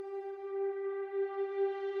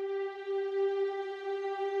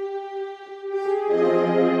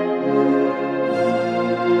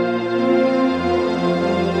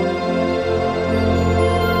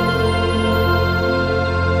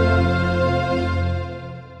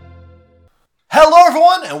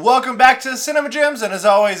everyone, and welcome back to the Cinema Gems. And as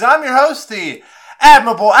always, I'm your host, the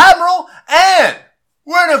Admirable Admiral, and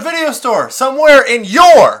we're in a video store somewhere in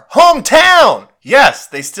your hometown. Yes,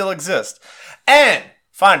 they still exist. And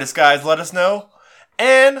find us, guys. Let us know.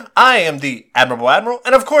 And I am the Admirable Admiral,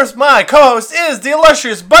 and of course, my co-host is the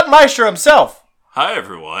illustrious Buttmeister himself. Hi,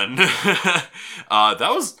 everyone. That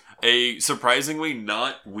was a surprisingly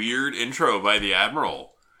not weird intro by the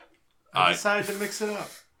Admiral. I decided to mix it up.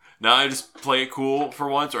 Now I just play it cool for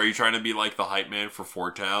once, or are you trying to be like the hype man for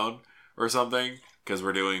Fort Town or something? Because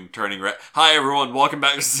we're doing Turning Red. Hi, everyone. Welcome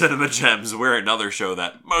back to Cinema Gems. We're another show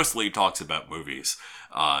that mostly talks about movies.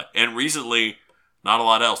 And recently, not a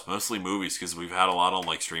lot else. Mostly movies, because we've had a lot on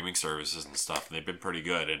like streaming services and stuff, and they've been pretty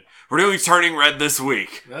good. And we're doing Turning Red this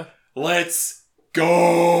week. Yeah. Let's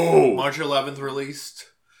go! March 11th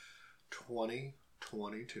released,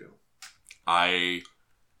 2022.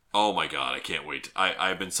 Oh my god, I can't wait.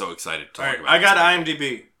 I've been so excited to talk about it. I got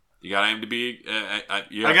IMDb. You got IMDb? I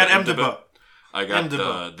got IMDb. I got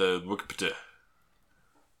the Wikipedia.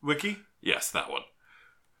 Wiki? Yes, that one.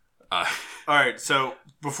 Alright, so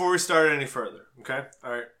before we start any further, okay?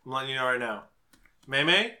 Alright, I'm letting you know right now.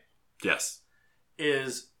 May Yes.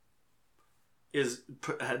 is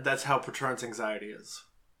that's how Patron's anxiety is.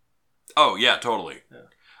 Oh, yeah, totally.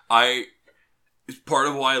 Yeah. Part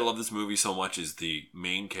of why I love this movie so much is the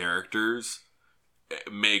main characters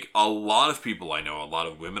make a lot of people I know, a lot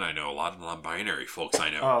of women I know, a lot of non-binary folks I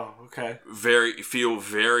know. Oh, okay. Feel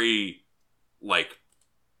very, like,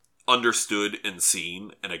 understood and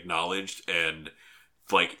seen and acknowledged, and,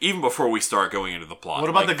 like, even before we start going into the plot. What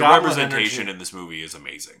about like, the goblin representation energy in this movie is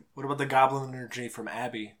amazing. What about the goblin energy from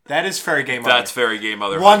Abby? That is fairy game. That's fairy game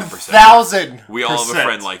mother. 1,000%. We all have a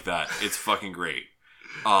friend like that. It's fucking great.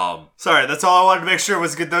 Sorry, that's all I wanted to make sure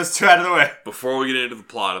was get those two out of the way. Before we get into the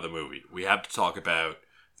plot of the movie, we have to talk about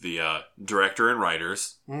the director and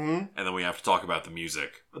writers, and then we have to talk about the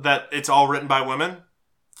music. That it's all written by women?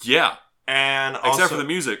 Yeah. And also, except for the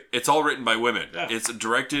music, it's all written by women. Yeah. It's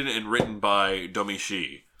directed and written by Domi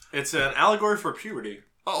Shi. It's an allegory for puberty.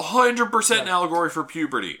 100% an allegory for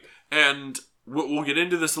puberty. And we'll get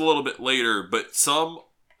into this a little bit later, but some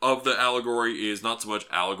of the allegory is not so much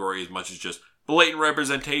allegory as much as just blatant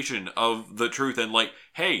representation of the truth. And like,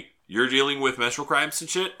 hey, you're dealing with menstrual crimes and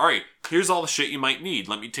shit? Alright, here's all the shit you might need.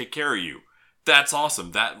 Let me take care of you. That's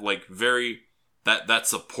awesome. That, like, that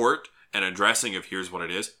support and addressing of here's what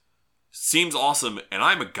it is seems awesome, and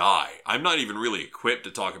I'm a guy. I'm not even really equipped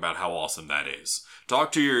to talk about how awesome that is.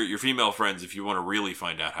 Talk to your female friends if you want to really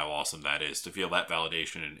find out how awesome that is, to feel that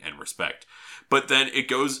validation and respect. But then it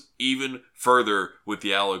goes even further with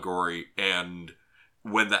the allegory, and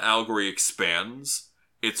when the allegory expands,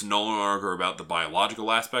 it's no longer about the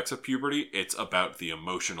biological aspects of puberty, it's about the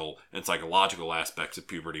emotional and psychological aspects of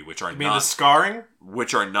puberty, which are the scarring?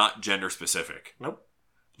 Which are not gender specific. Nope.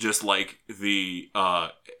 Just like the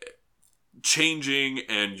changing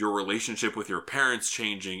and your relationship with your parents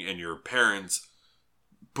changing and your parents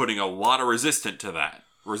putting a lot of resistance to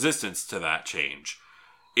that change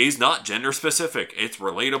is not gender specific. It's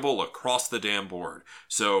relatable across the damn board.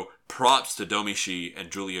 So props to Domi Shi and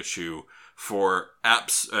Julia Cho for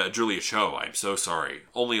Julia Cho, I'm so sorry.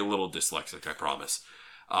 Only a little dyslexic, I promise.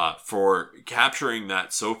 For capturing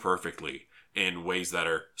that so perfectly in ways that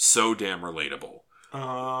are so damn relatable.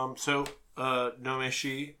 Domi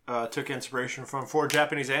Shi took inspiration from 4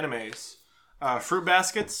 Japanese animes. Fruit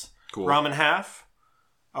Baskets, cool. Ramen Half,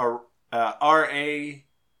 R-A-N-M-A.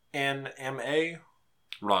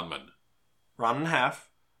 Ramen Half,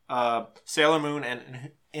 Sailor Moon,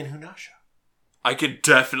 and Inuyasha. I can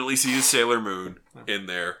definitely see the Sailor Moon in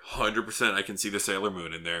there. 100% I can see the Sailor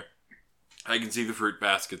Moon in there. I can see the Fruit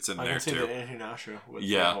Baskets in there too. I can see the Inuyasha with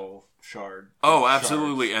the whole shard. Oh,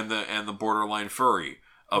 absolutely. Shards. And the borderline furry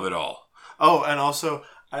of it all. Oh, and also,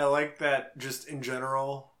 I like that just in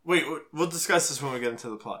general. Wait, we'll discuss this when we get into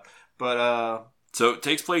the plot. But, so, it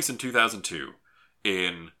takes place in 2002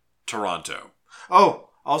 in Toronto. Oh,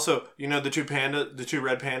 also, you know the two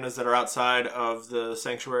red pandas that are outside of the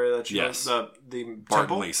sanctuary that you know, the Bart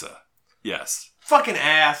temple? and Lisa. Yes. Fucking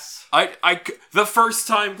ass. The first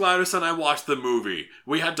time Gladys and I watched the movie,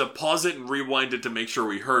 we had to pause it and rewind it to make sure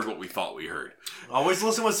we heard what we thought we heard. Always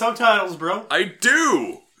listen with subtitles, bro. I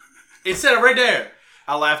do! It said it right there.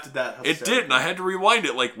 I laughed at that. It did, and I had to rewind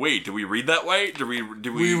it. Like, wait, did we read that way? Did we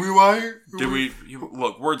rewind?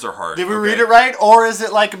 Look, words are hard. Did we read it right, or is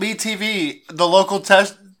it like BTV, the local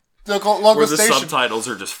local where the station? Subtitles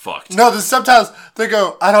are just fucked? No, the subtitles. They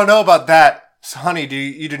go, I don't know about that, so, honey.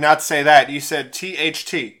 You did not say that. You said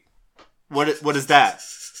THT. What is that?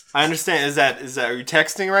 I understand. Is that are you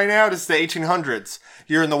texting right now? This is the 1800s.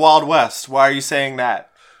 You're in the Wild West. Why are you saying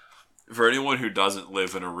that? For anyone who doesn't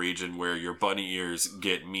live in a region where your bunny ears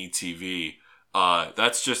get MeTV,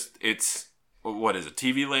 that's just what is it?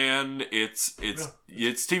 TV Land. It's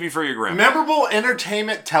TV for your grandma. Memorable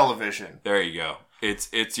entertainment television. There you go.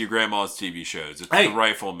 It's your grandma's TV shows. It's Hey. The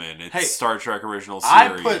Rifleman. It's Hey. Star Trek original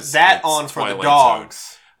series. I put that It's on for the Twilight dogs.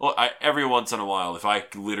 Zone. Well, every once in a while, if I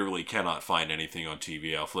literally cannot find anything on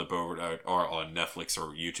TV, I'll flip over to, or on Netflix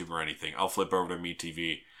or YouTube or anything. I'll flip over to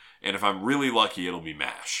MeTV, and if I'm really lucky, it'll be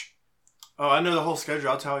MASH. Oh, I know the whole schedule.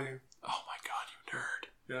 I'll tell you. Oh my god, you nerd!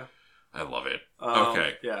 Yeah. I love it.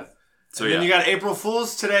 Okay. Yeah. So and then yeah, you got April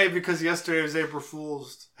Fool's today because yesterday was April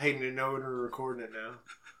Fool's. Hating to know when we're recording it now.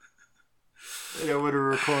 Yeah, when we're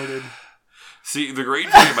recorded. see, the great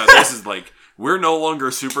thing about this is like we're no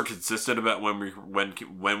longer super consistent about when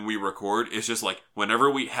we record. It's just like whenever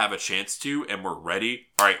we have a chance to and we're ready.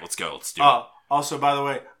 All right, let's go. Let's do it. Also, by the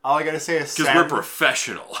way, all I gotta say is Because we're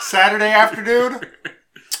professional. Saturday afternoon,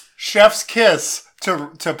 chef's kiss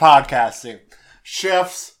to podcasting.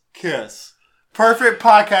 Chef's kiss. Perfect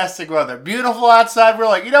podcasting weather. Beautiful outside. We're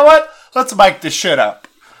like, you know what? Let's mic this shit up.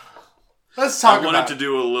 Let's talk I about wanted to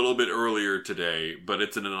do a little bit earlier today, but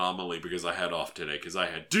it's an anomaly because I had off today because I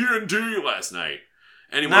had D&D last night.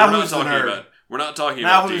 Anyway, Now we're not who's the talking nerd? about we're not talking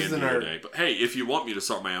Now about who's D&D the nerd? today. But hey, if you want me to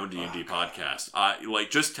start my own D&D podcast,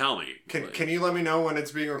 just tell me. Can you let me know when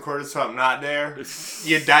it's being recorded so I'm not there?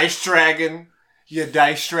 You dice dragon. You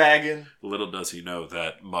dice dragon. Little does he know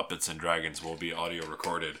that Muppets and Dragons will be audio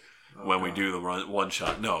recorded when we do the one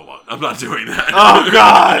shot. No, I'm not doing that. Oh,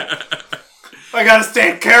 God. I gotta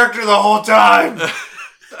stay in character the whole time.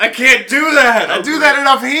 I can't do that. I do that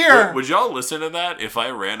enough here. Would y'all listen to that if I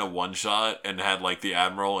ran a one shot and had like the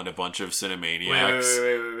Admiral and a bunch of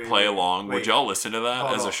Cinemaniacs Wait, play along? Would y'all listen to that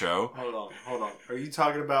Hold as on. a show? Hold on. Are you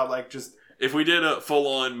talking about like just... If we did a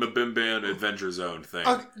full-on Mabimban Adventure Zone thing.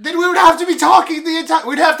 then we would have to be talking the entire...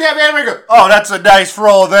 We'd have to have anime go, oh, that's a dice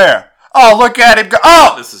roll there. Oh, look at him go...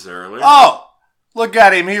 Not Oh! necessarily. Oh! Look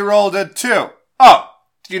at him. He rolled a 2. Oh!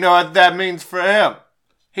 Do you know what that means for him?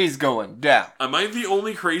 He's going down. Am I the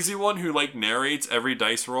only crazy one who, like, narrates every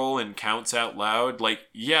dice roll and counts out loud? Like,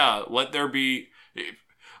 yeah, let there be...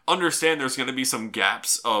 Understand there's going to be some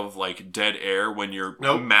gaps of, like, dead air when you're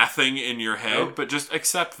mathing in your head, but just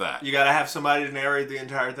accept that. You gotta have somebody to narrate the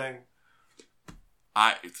entire thing.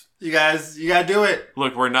 You gotta do it.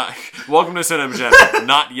 Look, we're not... Welcome to Cinema Jam.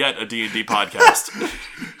 Not yet a D&D podcast.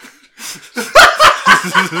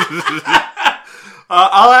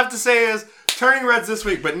 All I have to say is Turning Reds this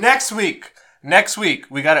week, but next week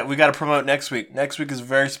we gotta promote next week. Next week is a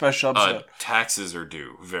very special episode. Taxes are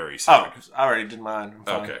due very soon. Oh, I already did mine. I'm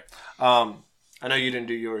fine. Okay. I know you didn't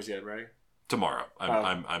do yours yet, right? Tomorrow.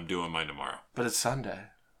 I'm doing mine tomorrow. But it's Sunday.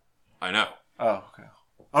 I know. Oh, okay.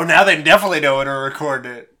 Oh, now they definitely know when to record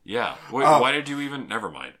it. Yeah. Why did you even... Never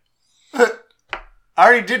mind. I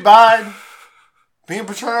already did mine. Me and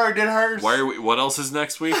Patron already did hers. What else is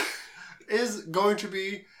next week? Is going to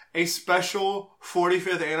be a special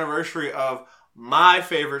 45th anniversary of my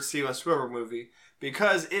favorite Steven Spielberg movie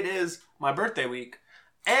because it is my birthday week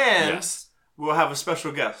and Yes. we'll have a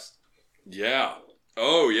special guest. Yeah.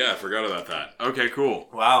 Oh, yeah. I forgot about that. Okay, cool.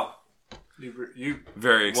 Wow. You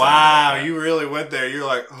Very excited. wow, about that. you really went there. You're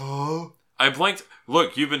like, oh. I blanked.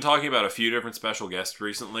 Look, you've been talking about a few different special guests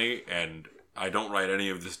recently, and I don't write any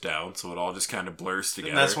of this down, so it all just kind of blurs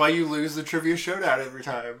together. And that's why you lose the trivia showdown every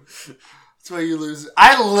time. That's why you lose.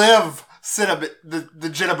 I live the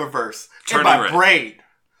Cinemaverse in Turning my red. brain.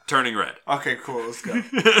 Turning red. Okay, cool. Let's go.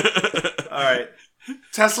 All right.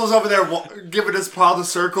 Tesla's over there giving us Paul the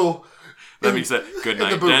circle. That means that good in the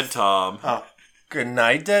night, booth. Dead Tom. Oh, good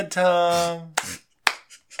night, Dead Tom.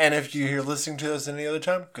 And if you're here listening to us any other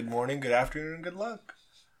time, good morning, good afternoon, and good luck.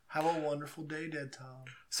 Have a wonderful day, Dead Tom.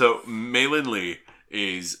 So, Mei Lin Lee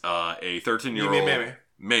is a 13-year-old...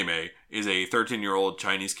 Mei is a 13-year-old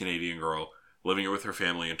Chinese-Canadian girl living with her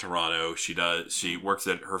family in Toronto. She works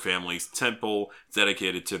at her family's temple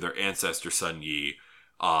dedicated to their ancestor Sun Yi.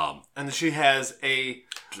 And she has a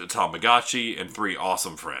Tamagotchi and 3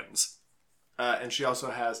 awesome friends. and she also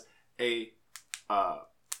has a oh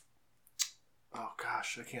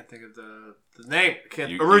gosh, I can't think of the name.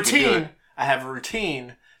 A routine. I have a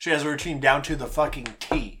routine. She has a routine down to the fucking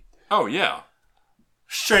T. Oh, yeah.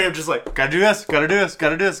 Straight up just like, gotta do this, gotta do this,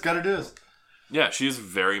 gotta do this, gotta do this. Yeah, she's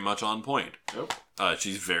very much on point. Yep.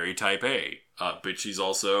 She's very type A. But she's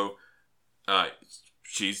also... her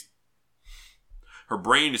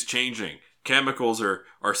brain is changing chemicals are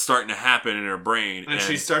starting to happen in her brain. And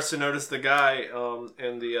she starts to notice the guy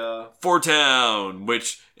in the... Four Town,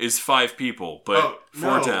 which is 5 people, but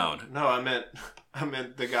Four Town. No, I meant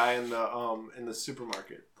the guy in the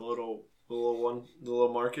supermarket. The little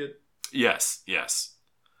market. Yes. Is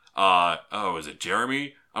it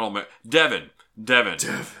Jeremy? I don't know.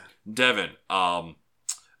 Devin.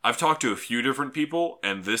 I've talked to a few different people,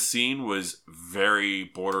 and this scene was very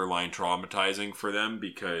borderline traumatizing for them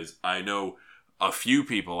because I know a few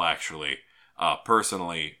people actually,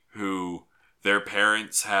 personally, who their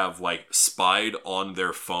parents have like spied on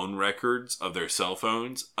their phone records of their cell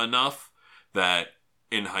phones enough that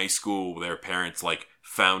in high school their parents like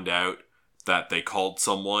found out that they called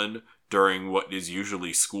someone during what is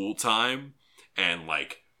usually school time and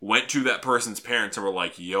like went to that person's parents and were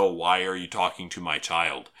like, yo, why are you talking to my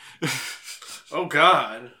child? Oh,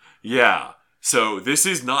 God. Yeah. So this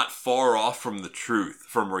is not far off from the truth,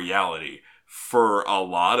 from reality, for a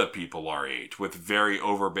lot of people our age with very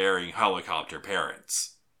overbearing helicopter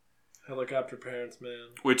parents. Helicopter parents, man.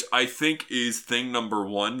 Which I think is thing number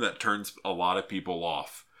one that turns a lot of people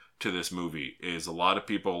off to this movie, is a lot of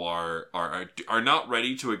people are not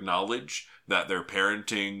ready to acknowledge that their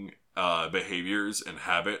parenting behaviors and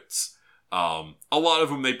habits, a lot of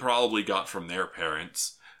them they probably got from their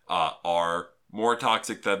parents, are more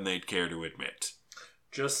toxic than they'd care to admit.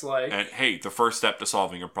 Just like... And hey, the first step to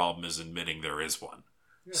solving a problem is admitting there is one.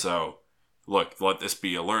 Yeah. So, look, let this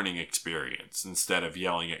be a learning experience instead of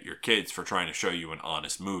yelling at your kids for trying to show you an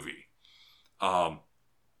honest movie.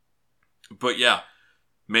 But yeah,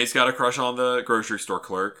 May's got a crush on the grocery store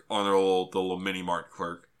clerk, on the little mini mart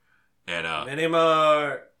clerk. And, Mini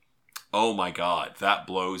Mart! Oh my god, that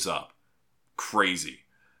blows up. Crazy.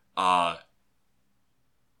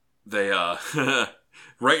 They,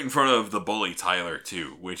 right in front of the bully Tyler,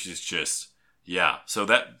 too, which is just, yeah. So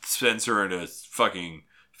that sends her into a fucking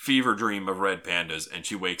fever dream of red pandas, and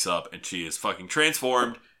she wakes up and she is fucking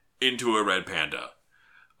transformed into a red panda.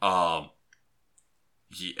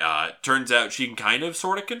 Turns out she can kind of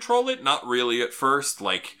sort of control it, not really at first.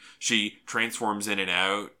 Like, she transforms in and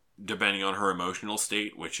out, depending on her emotional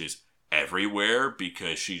state, which is everywhere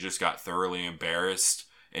because she just got thoroughly embarrassed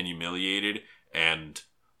and humiliated, and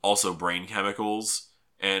also brain chemicals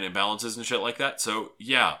and imbalances and shit like that. So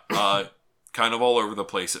yeah, kind of all over the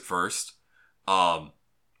place at first.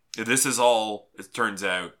 This is all, it turns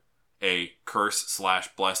out, a curse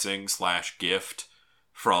 / blessing / gift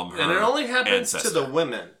from her. And it only happens ancestor. to the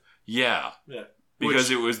women. Yeah.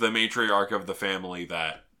 Because it was the matriarch of the family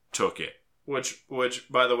that took it. Which,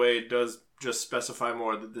 by the way, does just specify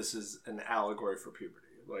more that this is an allegory for puberty.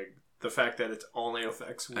 Like, the fact that it only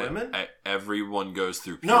affects women. Everyone goes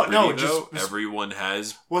through puberty, though. Everyone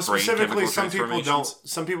has well, brain specifically, chemical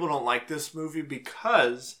some people don't like this movie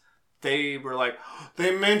because they were like,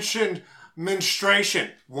 they mentioned menstruation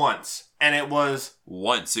once, and it was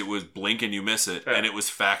blink and you miss it, and it was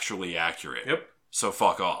factually accurate. Yep. So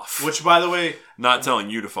fuck off. Which, by the way, not telling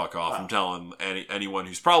you to fuck off. I'm telling anyone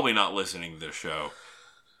who's probably not listening to this show.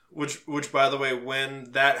 Which, by the way,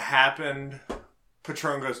 when that happened,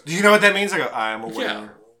 Patron goes, "Do you know what that means?" I go, "I am a woman. Yeah.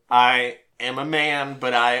 I am a man,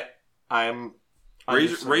 but I'm."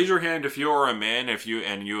 Raise your hand if you are a man. If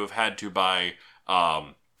you have had to buy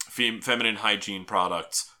feminine hygiene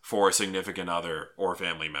products for a significant other or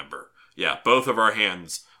family member. Yeah, both of our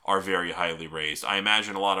hands are very highly raised. I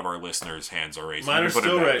imagine a lot of our listeners' hands are raised. Mine are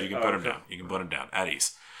still raised. You can put them down. You can put them down at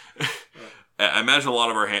ease. I imagine a lot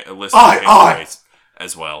of our listeners' hands are raised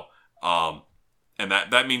as well. And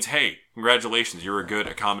that means, hey, congratulations, you're a good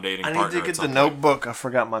accommodating partner. I need to get the notebook. I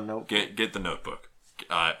forgot my notebook. Get the notebook.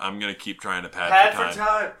 I'm going to keep trying to pad for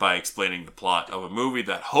time by explaining the plot of a movie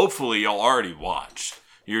that hopefully y'all already watched.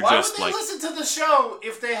 Why would they listen to the show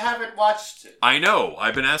if they haven't watched it? I know.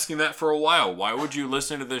 I've been asking that for a while. Why would you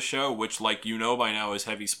listen to this show, which, like you know by now, is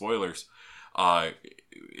heavy spoilers,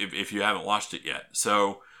 if you haven't watched it yet?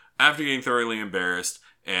 So, after getting thoroughly embarrassed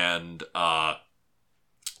and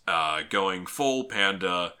going full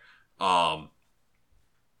panda, something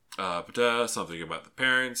about the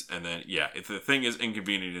parents, and then, yeah, the thing is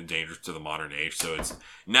inconvenient and dangerous to the modern age, so it's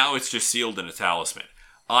just sealed in a talisman.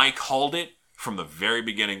 I called it from the very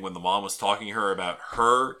beginning when the mom was talking to her about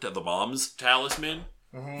the mom's talisman.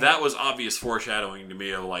 Mm-hmm. That was obvious foreshadowing to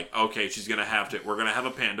me of like, okay, we're going to have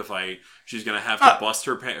a panda fight. She's going to have to bust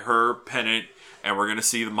her pennant, and we're going to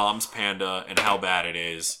see the mom's panda and how bad it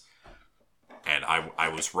is. And I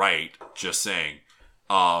was right, just saying.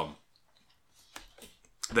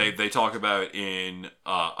 They talk about in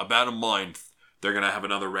about a month, they're going to have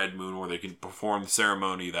another red moon where they can perform the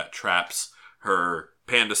ceremony that traps her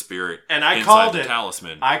panda spirit and I inside called the it.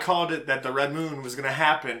 talisman. I called it that the Red Moon was going to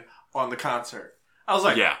happen on the concert. I was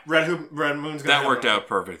like, yeah, Red Moon's going to happen. That worked out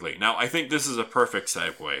perfectly. Now, I think this is a perfect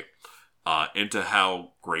segue into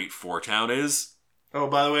how great Four Town is. Oh,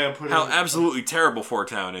 by the way, I'm putting... How absolutely terrible Four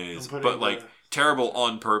Town is, but like terrible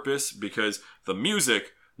on purpose because the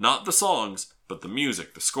music, not the songs, but the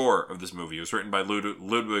music, the score of this movie was written by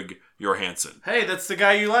Ludwig Göransson. Hey, that's the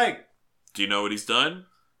guy you like. Do you know what he's done?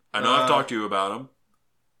 I know I've talked to you about him.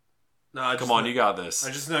 No, Come on, you got this.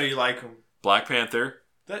 I just know you like him. Black Panther.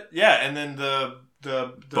 And then the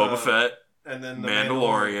Boba Fett. And then the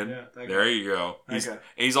Mandalorian. Yeah, there you go. And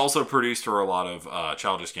he's also produced for a lot of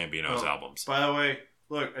Childish Gambino's albums. By the way,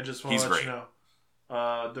 look, I just want to let you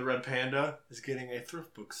know. The Red Panda is getting a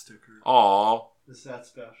thrift book sticker. Aww. Is that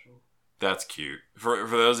special? That's cute. For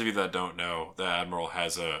those of you that don't know, the Admiral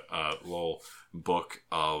has a little book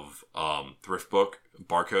of thrift book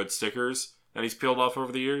barcode stickers that he's peeled off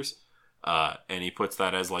over the years. And he puts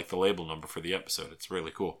that as like the label number for the episode. It's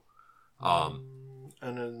really cool.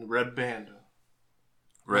 And then Red Panda.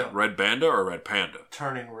 Red Panda or Red Panda?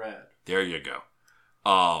 Turning red. There you go.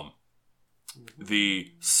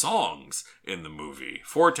 The songs in the movie,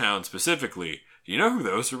 Four Town specifically, do you know who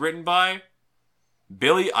those were written by?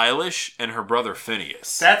 Billie Eilish and her brother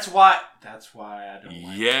Phineas. That's why I don't like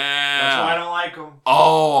them. Yeah. That's why I don't like them.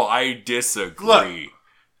 Oh, I disagree. Look,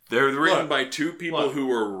 they're written by two people who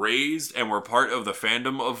were raised and were part of the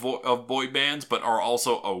fandom of boy bands, but are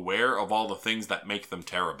also aware of all the things that make them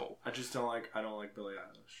terrible. I don't like Billie Eilish.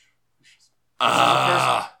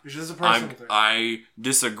 It's just a personal thing. I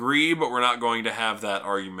disagree, but we're not going to have that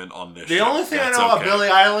argument on this show. The only thing I know about Billie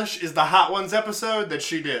Eilish is the Hot Ones episode that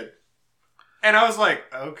she did. And I was like,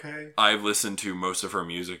 okay. I've listened to most of her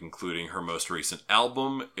music, including her most recent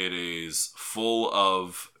album. It is full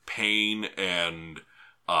of pain and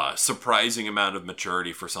surprising amount of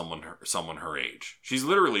maturity for someone her age. She's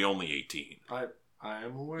literally only 18. I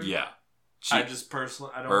am aware. Yeah. I just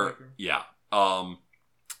personally, I don't like her. Yeah.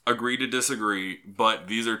 Agree to disagree, but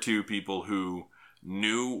these are two people who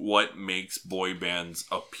knew what makes boy bands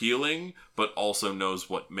appealing, but also knows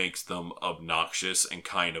what makes them obnoxious and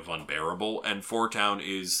kind of unbearable. And Four Town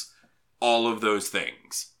is all of those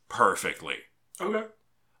things perfectly. Okay.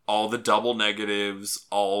 All the double negatives,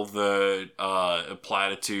 all the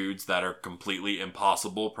platitudes that are completely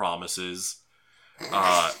impossible promises.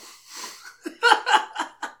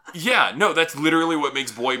 Yeah, no, that's literally what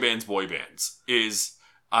makes boy bands, is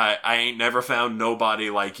I ain't never found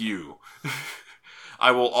nobody like you.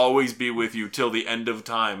 I will always be with you till the end of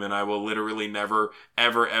time, and I will literally never,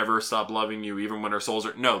 ever, ever stop loving you, even when our souls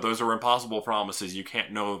are... No, those are impossible promises. You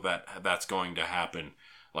can't know that that's going to happen.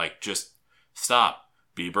 Like, just stop,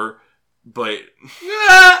 Bieber. But...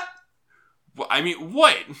 I mean,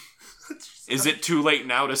 what? Is it too late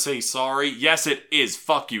now to say sorry? Yes, it is.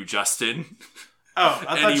 Fuck you, Justin. Oh,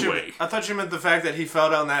 Anyway. I thought you meant the fact that he fell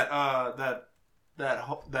down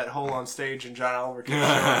that hole on stage and John Oliver came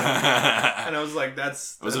out. And I was like,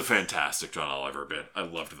 it was a fantastic John Oliver bit. I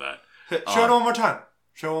loved that. Show it one more time.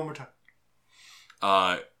 Show it one more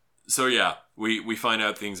time. So yeah, we find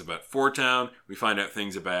out things about Four Town. We find out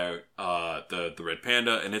things about the Red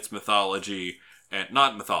Panda and its mythology. And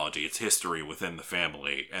not mythology, it's history within the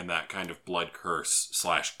family. And that kind of blood curse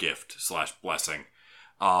 / gift / blessing.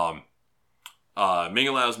 Ming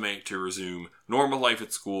allows May to resume normal life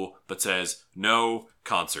at school, but says no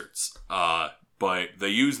concerts. But they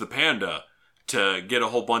use the panda to get a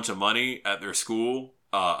whole bunch of money at their school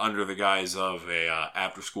under the guise of a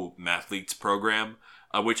after-school mathletes program.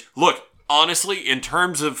 Which, look, honestly, in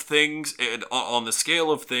terms of things, on the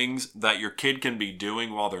scale of things that your kid can be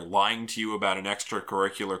doing while they're lying to you about an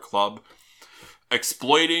extracurricular club,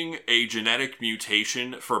 exploiting a genetic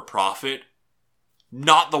mutation for profit,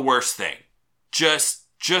 not the worst thing. Just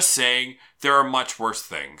saying, there are much worse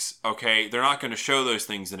things, okay? They're not going to show those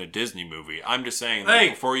things in a Disney movie. I'm just saying,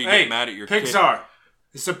 before you get mad at your kid... Pixar.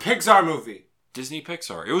 It's a Pixar movie. Disney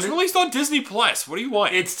Pixar. It was released on Disney Plus. What do you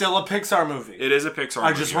want? It's still a Pixar movie. It is a Pixar movie.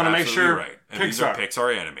 I just want to make sure. Right. And these are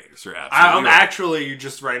Pixar animators. You're absolutely I'm right. actually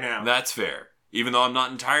just right now. That's fair. Even though I'm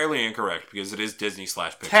not entirely incorrect because it is Disney /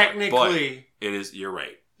 Pixar. Technically. But it is, you're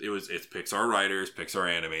right. It's Pixar writers, Pixar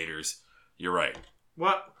animators. You're right.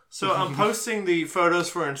 What? So I'm posting the photos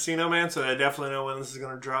for Encino Man, so I definitely know when this is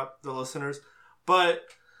going to drop, the listeners. But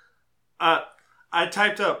I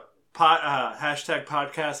typed up hashtag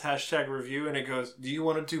podcast, #review, and it goes, do you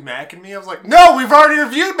want to do Mac and Me? I was like, no, we've already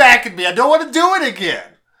reviewed Mac and Me. I don't want to do it again.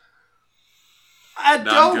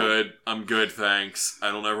 I'm good, thanks.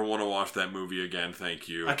 I don't ever want to watch that movie again, thank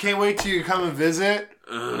you. I can't wait till you come and visit.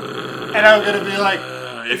 And I'm going to be like,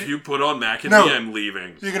 If you put on Mac and No. Me, I'm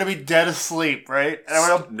leaving. You're gonna be dead asleep, right?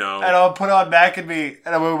 And No. And I'll put on Mac and Me,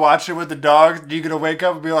 and I'm gonna watch it with the dogs. And you're gonna wake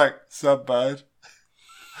up and be like, "Sup, bud?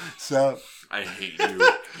 Sup?" I hate you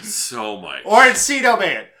so much. Or Encino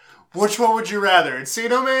Man. Which one would you rather,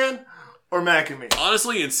 Encino Man or Mac and Me?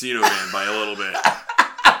 Honestly, Encino Man by a little bit.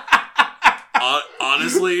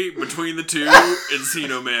 Honestly, between the two,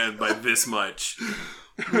 Encino Man by this much.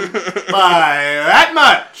 By that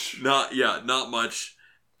much. Not much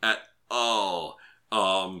at all.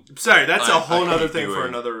 Sorry, that's a I whole hate other thing for doing-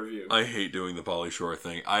 another review. I hate doing the Pauly Shore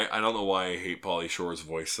thing. I don't know why I hate Pauly Shore's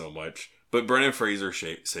voice so much. But Brendan Fraser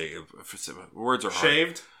words are hard.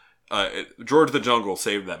 Shaved? George the Jungle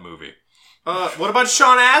saved that movie. What about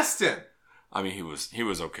Sean Astin? I mean, he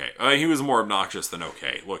was okay. He was more obnoxious than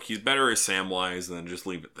okay. Look, he's better as Samwise than just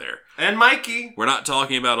leave it there. And Mikey. We're not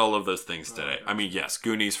talking about all of those things today. I mean, yes,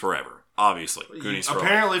 Goonies forever. Obviously, Goonies forever.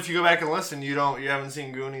 Apparently, if you go back and listen, you haven't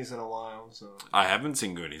seen Goonies in a while. So I haven't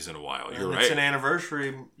seen Goonies in a while. You're right. It's an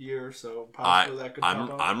anniversary year, so possibly that could pop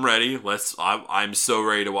up. I'm ready. I'm so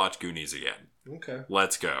ready to watch Goonies again. Okay.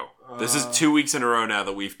 Let's go. This is 2 weeks in a row now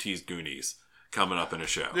that we've teased Goonies coming up in a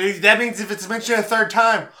show. That means if it's mentioned a third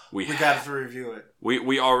time, we got to review it.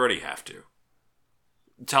 We already have to.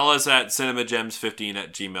 Tell us at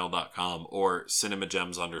cinemagems15@gmail.com or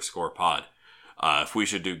cinemagems_pod if we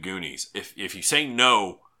should do Goonies. If you say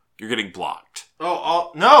no, you're getting blocked.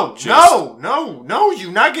 No,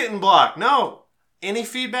 you're not getting blocked. No. Any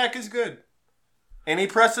feedback is good. Any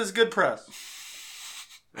press is good press.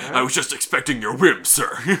 Right. I was just expecting your whim,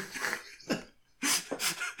 sir.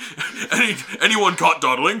 Anyone caught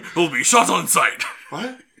dawdling will be shot on sight.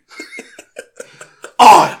 What?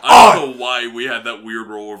 I don't know why we had that weird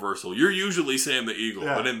role reversal. You're usually Sam the Eagle,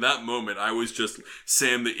 but in that moment, I was just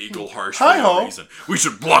Sam the Eagle harsh for no reason. We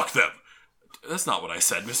should block them. That's not what I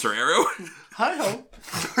said, Mr. Arrow. Hi-ho.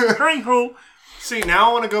 Hi-ho. See, now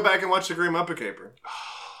I want to go back and watch The Great Muppet Caper.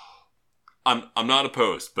 I'm not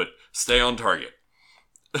opposed, but stay on target.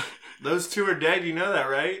 Those two are dead, you know that,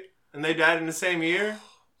 right? And they died in the same year?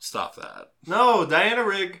 Stop that. No, Diana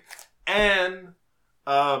Rigg and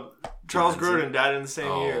Charles Grodin died in the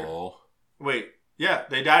same year. Wait, yeah,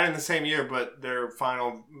 they died in the same year, but their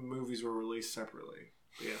final movies were released separately.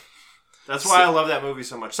 Yeah. That's why I love that movie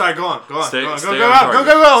so much. Sorry, go on. Go. Stay on Stay on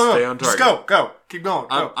target. Just go. Keep going.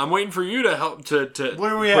 Go. I'm waiting for you to help to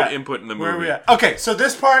Where are we put at? input in the movie. Where are we at? Okay, so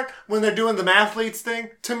this part, when they're doing the mathletes thing,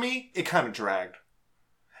 to me, it kind of dragged.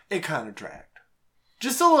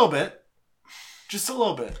 Just a little bit.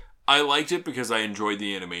 I liked it because I enjoyed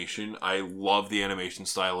the animation. I love the animation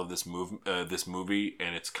style of this movie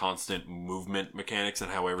and its constant movement mechanics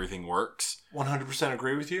and how everything works. 100%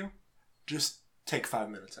 agree with you. Just take 5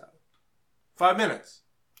 minutes out. 5 minutes.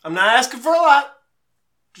 I'm not asking for a lot.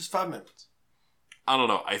 Just 5 minutes. I don't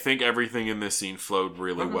know. I think everything in this scene flowed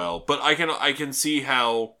really well, but I can see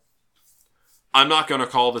how. I'm not going to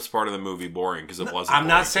call this part of the movie boring because it wasn't. I'm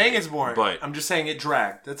not saying it's boring, but I'm just saying it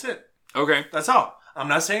dragged. That's it. Okay. That's all. I'm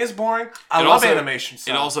not saying it's boring. I love animation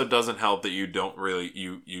stuff. It also doesn't help that you don't really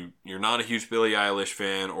you're not a huge Billie Eilish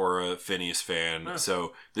fan or a Phineas fan,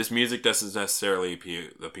 so this music doesn't necessarily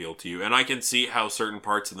appeal to you. And I can see how certain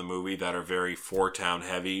parts of the movie that are very Four-Town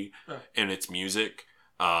heavy in its music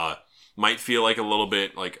might feel like a little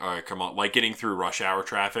bit like, all right, come on, like getting through rush hour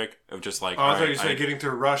traffic of just like. I thought you said getting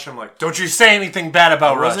through Rush. I'm like, don't you say anything bad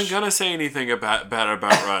about Rush. I wasn't gonna say anything bad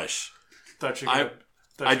about Rush. Thought you could.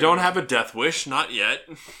 I don't have a death wish, not yet.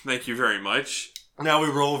 Thank you very much. Now we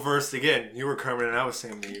roll reversed again. You were Kermit and I was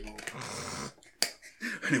Sam the Eagle.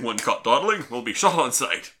 Anyone caught dawdling will be shot on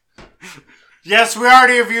sight. Yes, we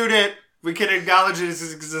already reviewed it. We can acknowledge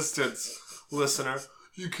its existence, listener.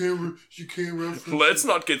 You can't reference. Let's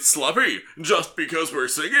not get sloppy just because we're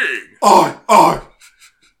singing. I'm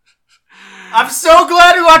so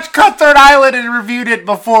glad we watched Cutthroat Island and reviewed it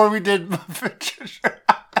before we did Muppet.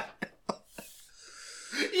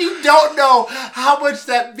 You don't know how much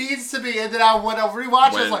that means to me. And then when I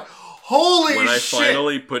rewatched, I was like, holy shit. When I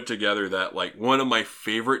finally put together that, like, one of my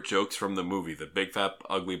favorite jokes from the movie, the big fat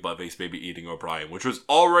ugly butt-faced baby eating O'Brien, which was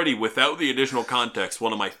already, without the additional context,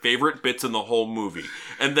 one of my favorite bits in the whole movie.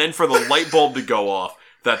 And then for the light bulb to go off,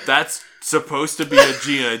 that's supposed to be a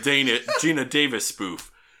Gina Davis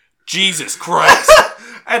spoof. Jesus Christ.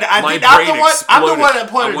 And I'm the one that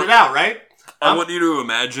pointed it out, right? I want you to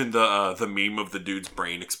imagine the meme of the dude's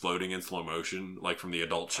brain exploding in slow motion, like from the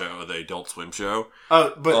Adult Swim show.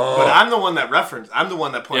 But I'm the one that referenced. I'm the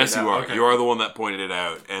one that pointed it out. Yes, you are. Okay. You are the one that pointed it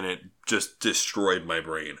out, and it just destroyed my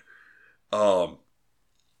brain. My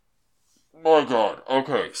God.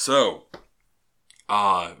 Okay, so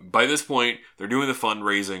by this point, they're doing the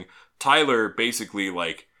fundraising. Tyler basically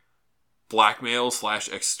like blackmails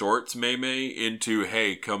 / extorts Mei Mei into,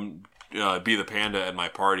 hey, come be the panda at my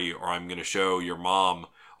party, or I'm going to show your mom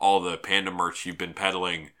all the panda merch you've been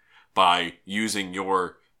peddling by using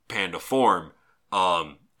your panda form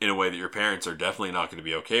in a way that your parents are definitely not going to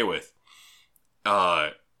be okay with.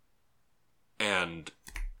 And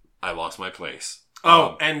I lost my place.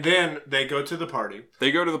 And then they go to the party.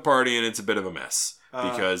 They go to the party, and it's a bit of a mess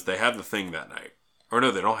because they have the thing that night. Or no,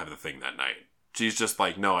 they don't have the thing that night. She's just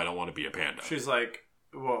like, no, I don't want to be a panda. She's like,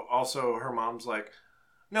 well, also her mom's like,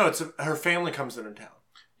 no, her family comes into town.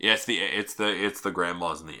 Yeah, it's the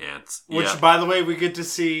grandmas and the aunts. Which, by the way, we get to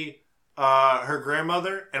see her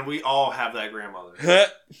grandmother, and we all have that grandmother.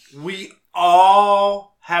 We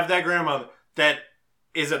all have that grandmother that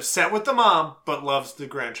is upset with the mom, but loves the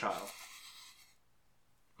grandchild.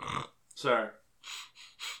 Sorry.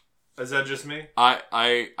 Is that just me?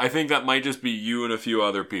 I think that might just be you and a few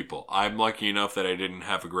other people. I'm lucky enough that I didn't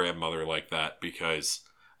have a grandmother like that because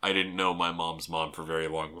I didn't know my mom's mom for very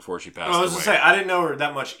long before she passed away. I was going to say, I didn't know her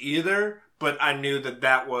that much either, but I knew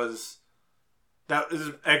that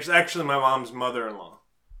is actually my mom's mother-in-law.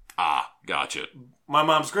 Ah, gotcha. My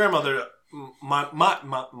mom's grandmother, my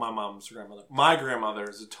mom's grandmother, my grandmother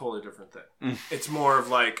is a totally different thing. It's more of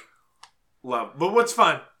like love. But what's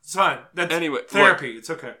fine? It's fine. That's anyway, therapy. Look, it's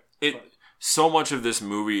okay. So much of this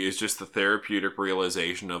movie is just the therapeutic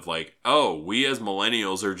realization of like, oh, we as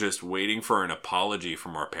millennials are just waiting for an apology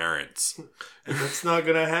from our parents. And that's not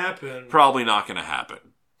going to happen. Probably not going to happen.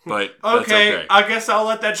 But okay, that's okay. I guess I'll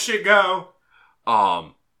let that shit go.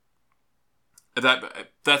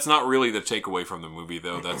 That's not really the takeaway from the movie,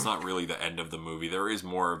 though. That's not really the end of the movie. There is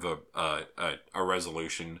more of a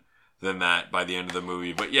resolution than that by the end of the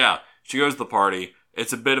movie. But yeah, she goes to the party.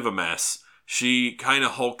 It's a bit of a mess. She kind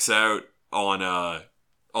of hulks out on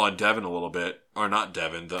Devin a little bit, or not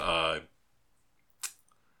Devin. The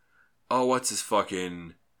what's his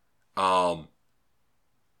fucking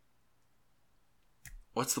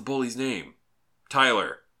what's the bully's name?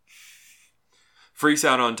 Tyler. Freaks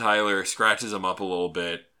out on Tyler, scratches him up a little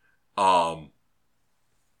bit, and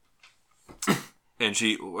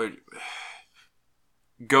she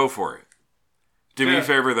go for it. Do me a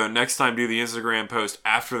favor, though. Next time, do the Instagram post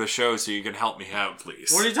after the show so you can help me out,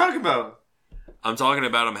 please. What are you talking about? I'm talking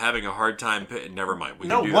about I'm having a hard time. Never mind.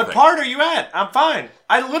 What part are you at? I'm fine.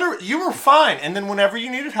 You were fine. And then whenever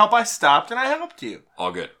you needed help, I stopped and I helped you.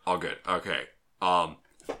 All good. Okay.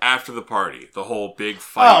 After the party, the whole big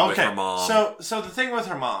fight with her mom. So the thing with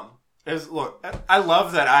her mom is, look, I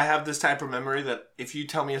love that I have this type of memory that if you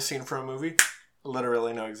tell me a scene from a movie, I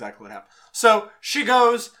literally know exactly what happened. So she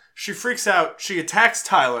goes... She freaks out. She attacks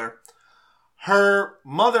Tyler. Her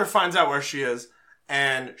mother finds out where she is,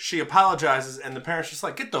 and she apologizes, and the parents just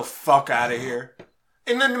like, get the fuck out of here.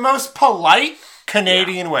 In the most polite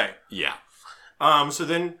Canadian way. Yeah. So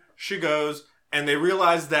then she goes, and they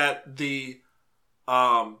realize that the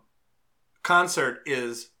concert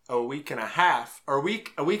is a week and a half, or a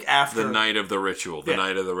week after. The night of the ritual, the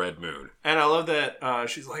night of the red moon. And I love that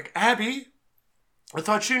she's like, Abby, I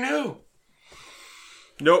thought you knew.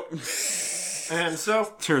 Nope. And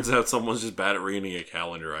so... Turns out someone's just bad at reading a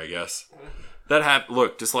calendar, I guess. That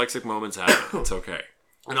Look, dyslexic moments happen. It's okay.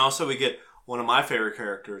 And also we get one of my favorite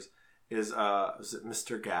characters is it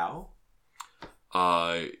Mr. Gao?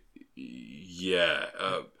 Yeah.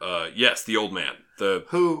 Yes, the old man. The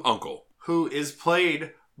uncle. Who is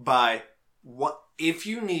played by... If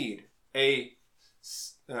you need a...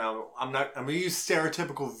 I'm going to use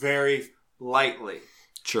stereotypical very lightly.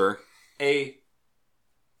 Sure. A...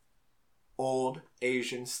 old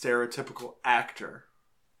Asian stereotypical actor,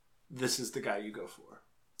 this is the guy you go for.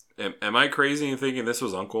 Am I crazy in thinking this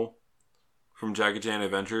was Uncle from Jackie Chan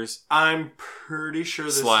Adventures? I'm pretty sure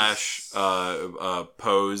this /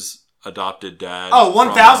 Poe's adopted dad. Oh,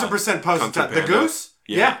 1,000% Poe's adopted. The goose?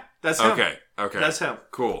 Yeah, that's him. Okay. That's him.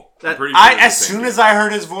 Cool. As soon as I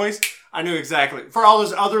heard his voice, I knew exactly. For all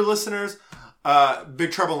those other listeners,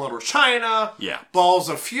 Big Trouble in Little China, Balls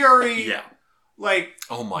of Fury, like,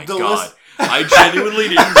 oh my god. I genuinely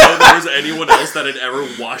didn't know there was anyone else that had ever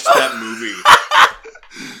watched that movie.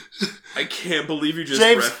 I can't believe you just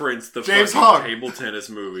referenced the fucking table tennis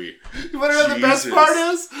movie. You want to know the best part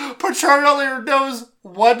is? Patron only knows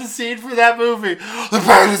one scene for that movie. The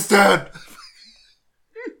parent is dead.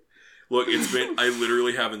 Look, I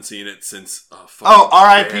literally haven't seen it since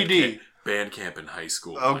R.I.P.D. Band camp in high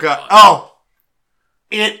school. Oh god. Oh.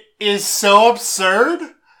 It is so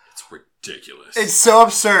absurd. Ridiculous. It's so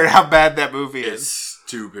absurd how bad that movie is.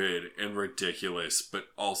 stupid and ridiculous, but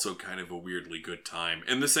also kind of a weirdly good time.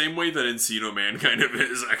 In the same way that Encino Man kind of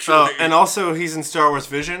is, actually. And also he's in Star Wars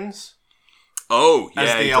Visions. Oh, yeah,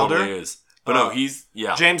 as the he Elder. totally is. But no, he's,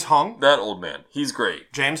 James Hong. That old man. He's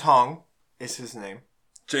great. James Hong is his name.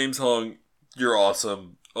 James Hong, you're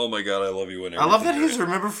awesome. Oh my god, I love you. I love that he's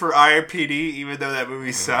remembered for IRPD, even though that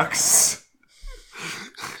movie sucks.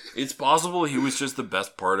 It's possible he was just the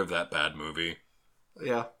best part of that bad movie.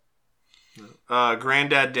 Yeah.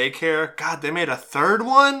 Granddad Daycare. God, they made a third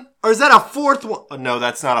one? Or is that a fourth one? Oh, no,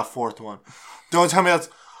 that's not a fourth one. Don't tell me that's...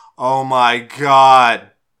 Oh my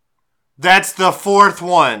god. That's the fourth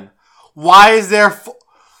one. Why is there...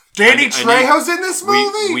 Danny Trejo's in this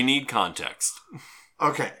movie? We need context.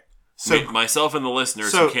 Okay. So myself and the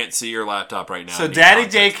listeners who can't see your laptop right now. So Daddy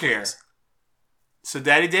Daycare. So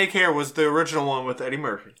Daddy Daycare was the original one with Eddie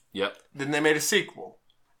Murphy. Yep. Then they made a sequel.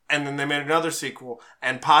 And then they made another sequel.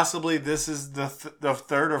 And possibly this is the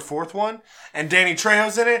third or fourth one. And Danny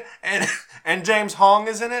Trejo's in it. And James Hong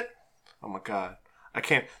is in it. Oh my god. I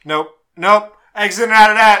can't. Nope. Exiting out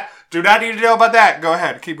of that. Do not need to know about that. Go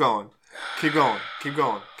ahead. Keep going.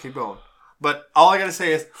 But all I gotta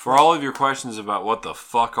say is... For all of your questions about what the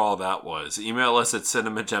fuck all that was, email us at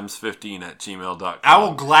cinemagems15@gmail.com. I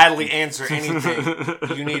will gladly answer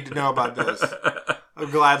anything you need to know about this. I'll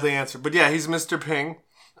gladly answer. But yeah, he's Mr. Ping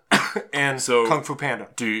and Kung Fu Panda.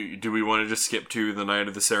 Do we want to just skip to the night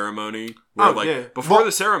of the ceremony? Where, before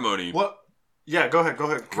the ceremony... What? Yeah, go ahead.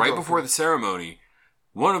 Right before the ceremony,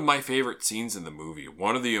 one of my favorite scenes in the movie,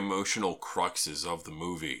 one of the emotional cruxes of the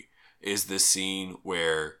movie, is this scene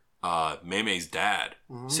where... Mei-Mei's dad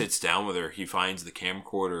sits down with her. He finds the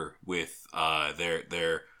camcorder with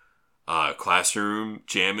their classroom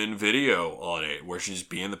jamming video on it, where she's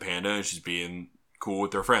being the panda and she's being cool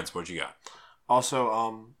with their friends. What you got?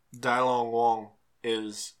 Also, Dai Long Wong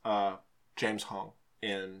is James Hong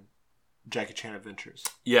in Jackie Chan Adventures.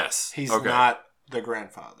 Yes, he's not the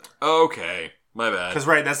grandfather. Okay, my bad. Because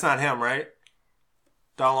that's not him, right?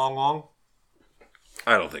 Dai Long Wong.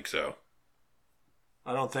 I don't think so.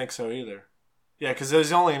 I don't think so either. Yeah, because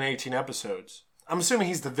there's only in 18 episodes. I'm assuming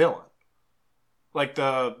he's the villain. Like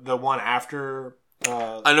the one after...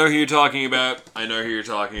 I know who you're talking about.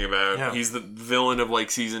 Yeah. He's the villain of like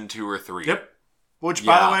season 2 or 3. Yep. Which,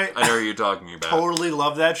 by the way... I know who you're talking about. Totally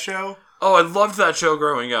love that show. Oh, I loved that show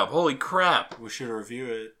growing up. Holy crap. We should review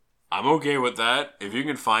it. I'm okay with that. If you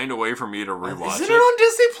can find a way for me to rewatch it. Isn't it on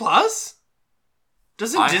Disney Plus?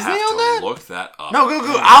 Doesn't Disney own that? Look that up. No,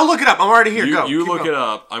 go. I'll look it up. I'm already here. You look it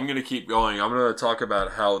up. I'm going to keep going. I'm going to talk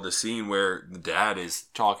about how the scene where the dad is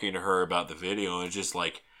talking to her about the video and it's just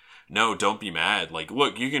like, no, don't be mad. Like,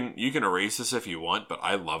 look, you can erase this if you want, but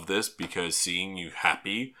I love this because seeing you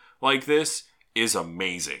happy like this is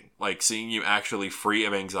amazing. Like, seeing you actually free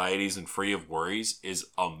of anxieties and free of worries is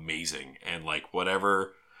amazing. And like,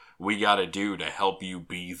 whatever we got to do to help you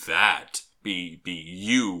be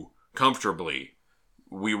you comfortably,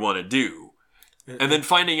 we want to do. And then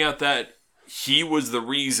finding out that he was the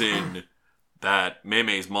reason that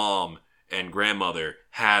Mei-Mei's mom and grandmother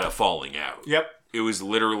had a falling out. Yep. It was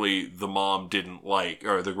literally the mom didn't like,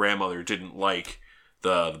 or the grandmother didn't like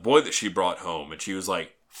the boy that she brought home. And she was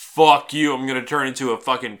like, fuck you, I'm going to turn into a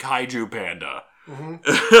fucking kaiju panda.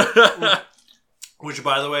 Mm-hmm. Which,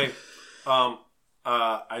 by the way,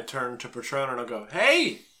 I turn to Patron and I'll go,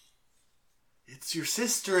 hey! It's your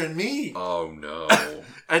sister and me. Oh, no.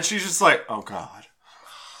 And she's just like, oh, God.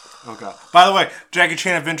 Oh, God. By the way, Jackie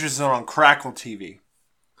Chan Adventures is on Crackle TV.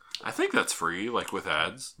 I think that's free, like with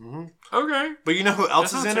ads. Mm-hmm. Okay. But you know who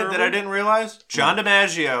else is in it that I didn't realize? John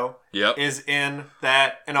DiMaggio is in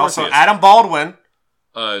that. And also Adam Baldwin.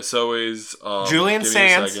 So is... Julian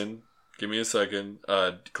Sands. Give me a second.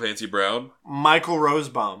 Clancy Brown. Michael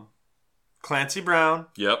Rosebaum. Clancy Brown.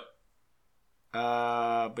 Yep.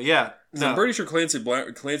 But yeah. So I'm pretty sure Clancy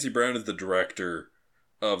Brown is the director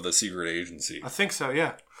of the Secret Agency. I think so,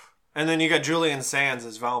 yeah. And then you got Julian Sands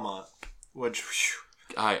as Valmont, which... Whew.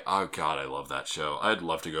 God, I love that show. I'd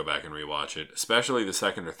love to go back and rewatch it, especially the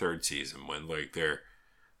second or third season when like they're...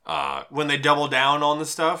 when they double down on the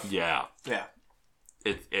stuff? Yeah. Yeah.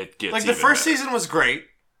 It gets like the first season was great.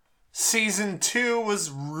 Season 2 was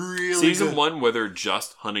really Season good. 1, where they're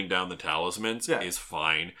just hunting down the talismans, is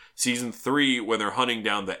fine. Season 3, when they're hunting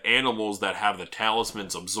down the animals that have the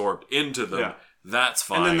talismans absorbed into them, that's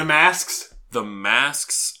fine. And then the masks. The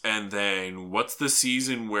masks, and then what's the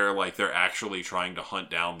season where like they're actually trying to hunt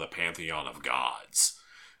down the pantheon of gods?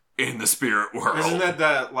 in the spirit world. Isn't that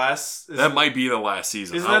the last? That might be the last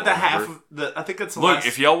season. Isn't that the half of the? I think that's the last. Look,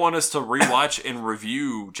 if y'all want us to rewatch and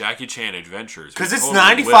review Jackie Chan Adventures, because it's totally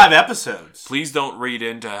 95 episodes. Please don't read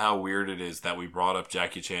into how weird it is that we brought up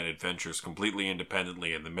Jackie Chan Adventures completely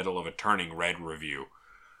independently in the middle of a Turning Red review.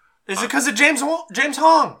 Is it because of James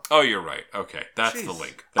Hong? Oh, you're right. Okay, that's the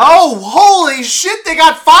link. Holy shit! They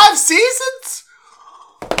got 5 seasons.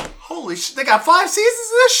 Holy shit! They got 5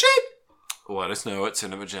 seasons of this shit. Let us know at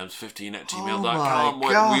cinemagems15@gmail.com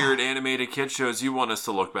what weird animated kid shows you want us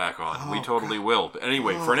to look back on. We totally will. But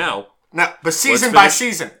anyway, for now... No, but season by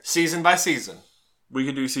season. Season by season. We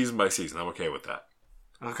can do season by season. I'm okay with that.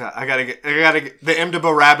 Okay, I gotta get... The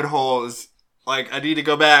MDB rabbit hole is... Like, I need to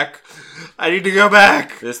go back.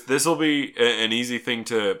 This will be an easy thing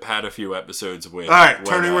to pad a few episodes with. All right,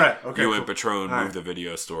 Turning Red. Okay, you and Patron move the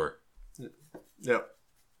video store. Yep.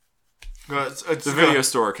 It's the video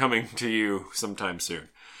store coming to you sometime soon.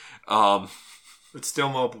 It's still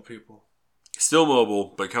mobile, people. Still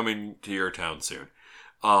mobile, but coming to your town soon.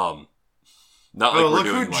 Not like we're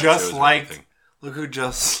doing live shows or anything. Look who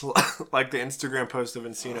just liked the Instagram post of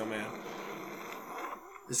Encino Man.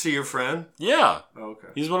 Is he your friend? Yeah. Oh, okay.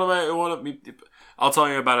 He's one of me. I'll tell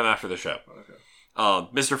you about him after the show. Okay.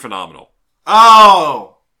 Mr. Phenomenal.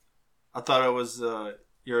 Oh! I thought it was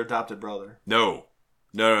your adopted brother. No,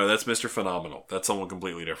 that's Mr. Phenomenal. That's someone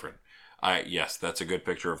completely different. Yes, that's a good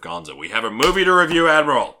picture of Gonzo. We have a movie to review,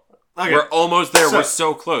 Admiral. Okay. We're almost there. We're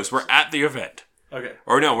so close. We're at the event. Okay.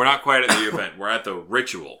 Or no, we're not quite at the event. We're at the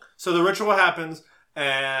ritual. So the ritual happens,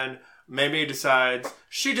 and Mamie decides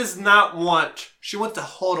she does not want... She wants to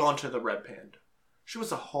hold on to the red panda. She wants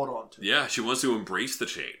to hold on to it. Yeah, she wants to embrace the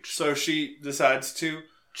change. So she decides to...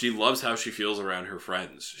 She loves how she feels around her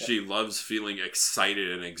friends. Yeah. She loves feeling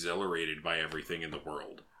excited and exhilarated by everything in the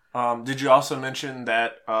world. Did you also mention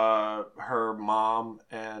that her mom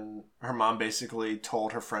basically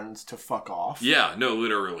told her friends to fuck off? Yeah, no,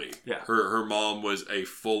 literally. Yeah. Her mom was a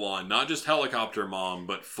full-on, not just helicopter mom,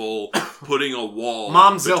 but full putting a wall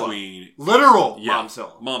Momzilla. Between... Literal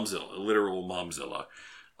Momzilla. Momzilla. Literal Momzilla.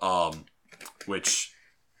 Which,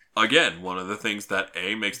 again, one of the things that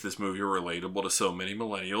A, makes this movie relatable to so many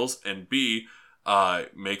millennials, and B,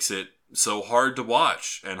 makes it so hard to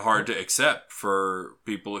watch and hard to accept for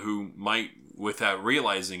people who might, without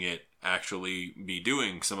realizing it, actually be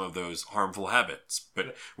doing some of those harmful habits.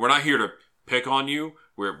 But we're not here to pick on you.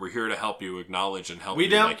 We're here to help you acknowledge and help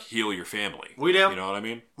heal your family. We do. You know what I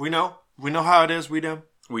mean? We know how it is. We do.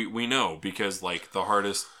 We know, because the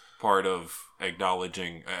hardest part of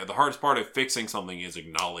acknowledging, the hardest part of fixing something is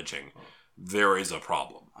acknowledging there is a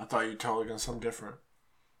problem. I thought you were totally going to something different.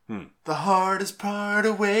 The hardest part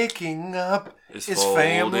of waking up is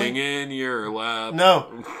folding in your lap.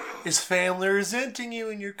 No, is family resenting you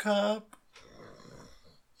in your cup.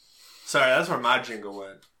 Sorry, that's where my jingle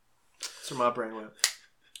went. That's where my brain went.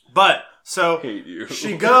 But so hate you.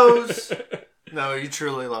 She goes. No, you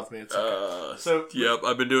truly love me. It's okay. Yep,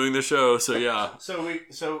 I've been doing the show, so yeah. So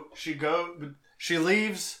she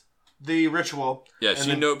leaves the ritual. Yeah,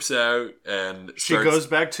 she nopes out and she goes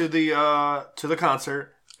back to the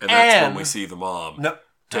concert. And that's when we see the mom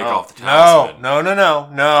take off the talisman.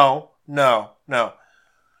 No.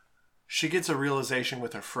 She gets a realization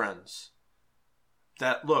with her friends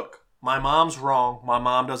that, look, my mom's wrong. My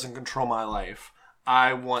mom doesn't control my life.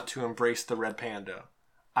 I want to embrace the red panda.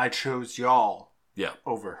 I chose y'all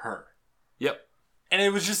over her. Yep. And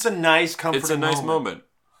it was just a nice, comforting moment. It's a nice moment.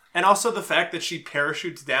 And also the fact that she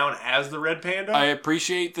parachutes down as the red panda. I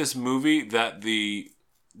appreciate this movie that the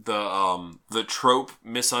trope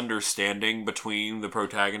misunderstanding between the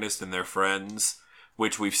protagonist and their friends,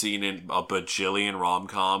 which we've seen in a bajillion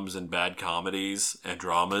rom-coms and bad comedies and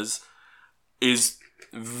dramas, is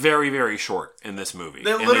very, very short in this movie.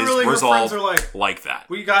 They literally, her friends are like that.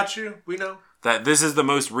 We got you. We know. That this is the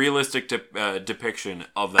most realistic depiction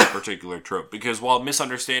of that particular trope. Because while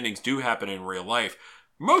misunderstandings do happen in real life,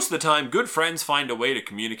 most of the time, good friends find a way to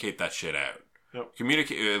communicate that shit out. Yep.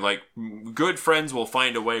 Good friends will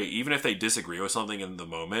find a way, even if they disagree with something in the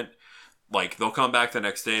moment. Like, they'll come back the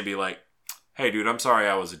next day and be like, "Hey, dude, I'm sorry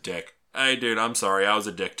I was a dick. Hey, dude, I'm sorry I was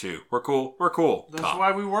a dick too. We're cool. That's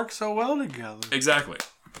why we work so well together. Exactly.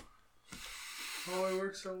 Oh, we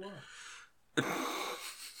work so well.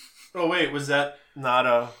 Oh, wait, was that not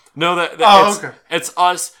a... No, okay. It's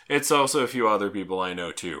us. It's also a few other people I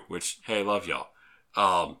know too, which, hey, love y'all.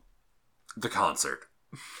 The concert.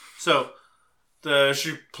 So...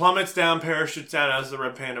 she plummets down, parachutes down as the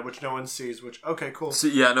red panda, which no one sees, which, okay, cool.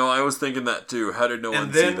 I was thinking that too. How did no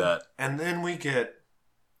one see that? And then we get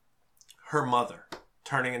her mother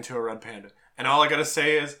turning into a red panda. And all I gotta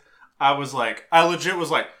say is, I legit was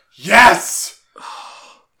like, Yes!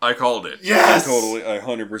 I called it. Yes! I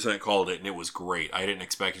 100% called it, and it was great. I didn't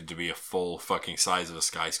expect it to be a full fucking size of a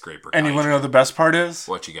skyscraper. And you want to know the best part is?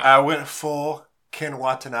 What you got? I went full Ken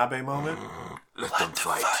Watanabe moment. Let them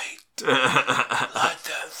fight. Let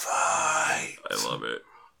them fight. I love it.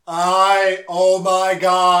 Oh my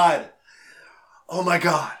god. Oh my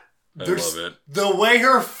god. I love it. The way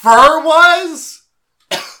her fur was,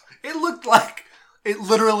 it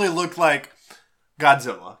literally looked like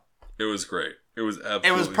Godzilla. It was great. It was absolutely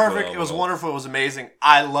It was perfect. phenomenal. It was wonderful. It was amazing.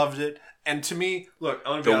 I loved it. And to me, look,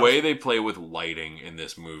 I'm gonna be The way honest, they play with lighting in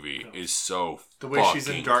this movie is so the way she's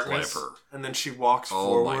in fucking darkness, clever. and then she walks Oh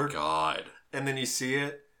forward, my god. and then you see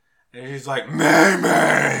it, and he's like, May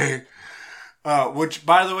May! Which,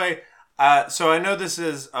 by the way, so I know this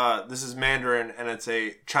is Mandarin, and it's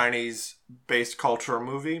a Chinese-based cultural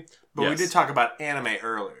movie, but we Yes. did talk about anime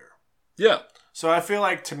earlier. Yeah. So I feel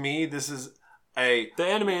like, to me, this is The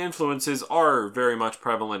anime influences are very much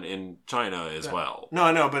prevalent in China as well. No,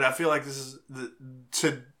 I know, but I feel like this is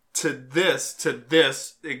to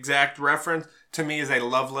this exact reference to me is a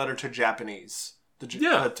love letter to Japanese. To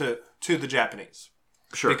the Japanese.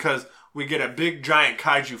 Sure. Because we get a big giant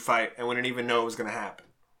kaiju fight and we didn't even know it was going to happen.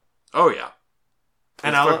 Oh yeah.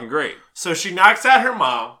 And It's fucking great. So she knocks out her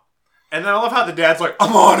mom, and then I love how the dad's like,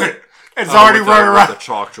 "I'm on it." And it's already running around. With the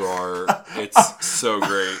chalk drawer. It's so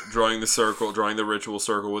great. Drawing the ritual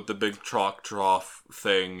circle with the big chalk trough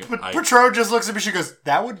thing. But Petro just looks at me. She goes,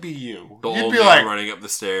 "That would be you." The You'd old be man like, running up the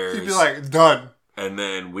stairs. "You'd be like, done." And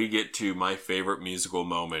then we get to my favorite musical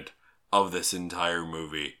moment of this entire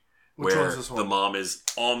movie. Which where one's this one? the mom is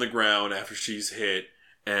on the ground after she's hit,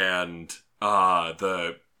 and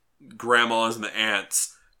the grandmas and the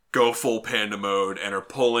aunts go full panda mode and are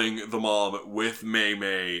pulling the mom with Mei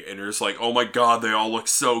Mei, and you're just like, oh my god, they all look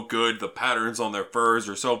so good. The patterns on their furs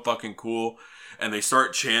are so fucking cool. And they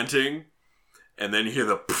start chanting, and then you hear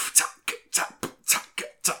the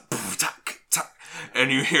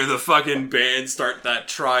and you hear the fucking band start that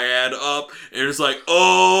triad up, and you're just like,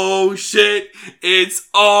 oh shit, it's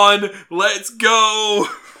on, let's go.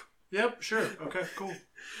 Yep, sure. Okay, cool.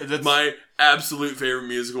 My absolute favorite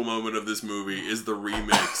musical moment of this movie is the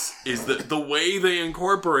remix, is the way they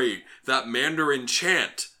incorporate that Mandarin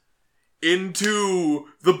chant into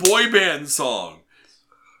the boy band song.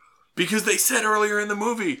 Because they said earlier in the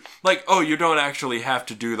movie, like, oh, you don't actually have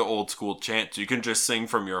to do the old school chants. You can just sing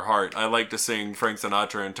from your heart. I like to sing Frank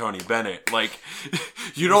Sinatra and Tony Bennett. Like,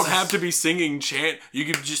 you don't have to be singing chant. You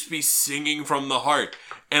can just be singing from the heart.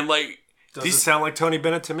 And, like... Doesn't sound like Tony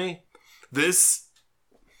Bennett to me.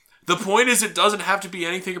 The point is, it doesn't have to be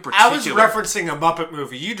anything in particular. I was referencing a Muppet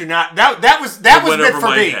movie. You do not. That was meant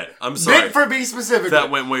for me. Head. I'm sorry. Meant for me specifically.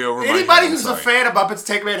 That went way over my head. Anybody who's a fan of Muppets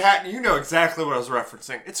Take Manhattan, you know exactly what I was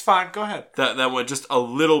referencing. It's fine. Go ahead. That went just a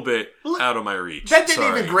little bit out of my reach. That didn't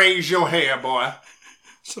even graze your hair, boy.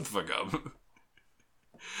 Shut the fuck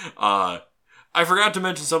up. I forgot to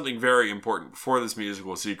mention something very important before this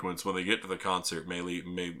musical sequence. When they get to the concert, Mei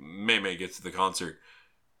Mei gets to the concert.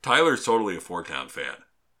 Tyler's totally a Four Town fan.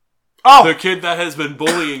 Oh! The kid that has been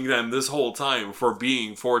bullying them this whole time for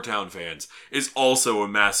being Four Town fans is also a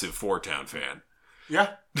massive Four Town fan.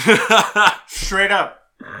 Yeah. Straight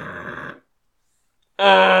up.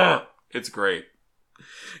 It's great.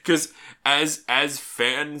 Because as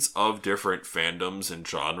fans of different fandoms and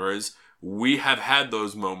genres, we have had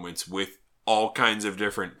those moments with all kinds of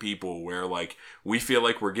different people where, like, we feel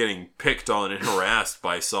like we're getting picked on and harassed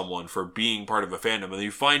by someone for being part of a fandom, and you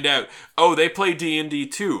find out, oh, they play D&D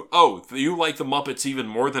too. Oh, you like the Muppets even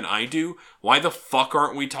more than I do? Why the fuck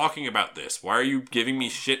aren't we talking about this? Why are you giving me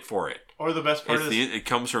shit for it? Or the best part it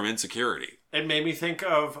comes from insecurity. It made me think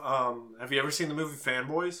of, have you ever seen the movie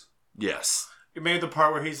Fanboys? Yes. It made the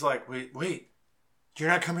part where he's like, wait, you're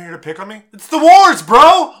not coming here to pick on me? It's the wars, bro!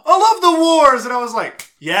 I love the wars! And I was like,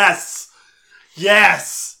 yes!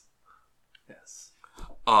 Yes! Yes.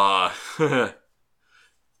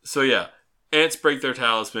 So yeah, ants break their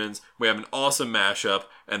talismans, we have an awesome mashup,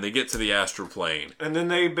 and they get to the astral plane. And then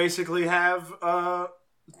they basically have a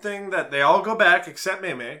thing that they all go back, except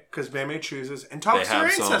Mei Mei, because Mei Mei chooses, and talks to her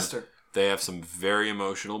ancestor. They have some very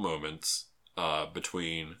emotional moments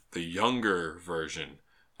between the younger version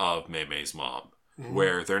of Mei Mei's mom,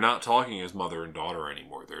 where they're not talking as mother and daughter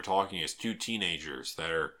anymore. They're talking as two teenagers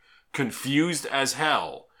that are confused as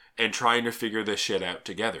hell and trying to figure this shit out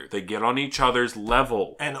together. They get on each other's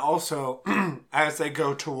level. And also, as they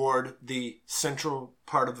go toward the central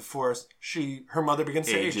part of the forest, her mother begins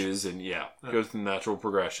to age. Ages and goes through natural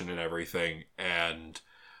progression and everything. And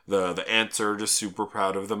the aunts are just super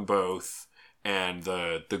proud of them both. And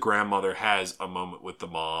the grandmother has a moment with the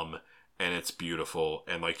mom. and it's beautiful.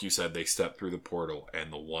 And like you said, they step through the portal,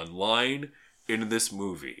 and the one line in this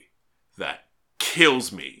movie that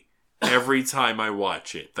kills me every time I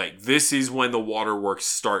watch it, like this is when the waterworks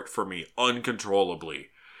start for me uncontrollably,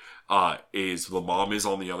 is the mom is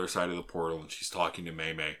on the other side of the portal and she's talking to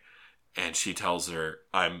Mei Mei, and she tells her,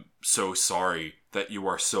 "I'm so sorry that you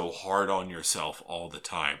are so hard on yourself all the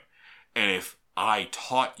time. And if I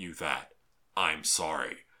taught you that, I'm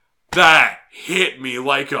sorry." That hit me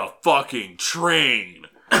like a fucking train.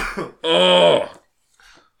 Oh.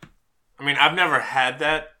 I mean, I've never had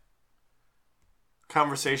that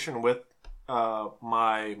conversation with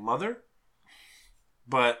my mother,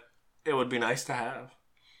 but it would be nice to have.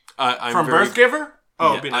 I'm birth giver? Oh,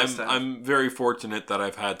 yeah, it'd be nice to have. I'm very fortunate that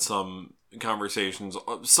I've had some conversations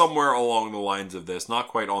somewhere along the lines of this, not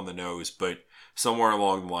quite on the nose, but somewhere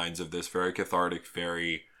along the lines of this, very cathartic,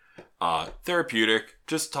 very therapeutic,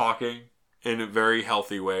 just talking in a very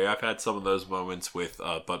healthy way. I've had some of those moments with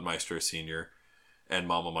Bud Maestro Sr. and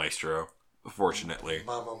Mama Maestro, fortunately.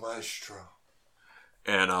 Mama Maestro.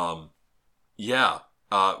 And,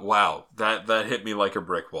 wow, that hit me like a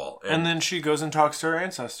brick wall. And then she goes and talks to her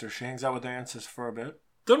ancestor. She hangs out with her ancestor for a bit.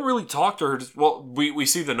 Doesn't really talk to her. We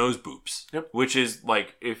see the nose boops. Yep. Which is,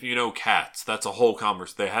 like, if you know cats, that's a whole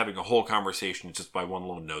they're having a whole conversation just by one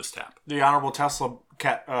little nose tap. The Honorable Tesla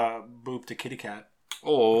cat booped a kitty cat a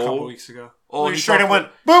Oh. couple weeks ago. Oh, he straight and went,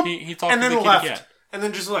 boop, He talked and to then the left. kitty cat. And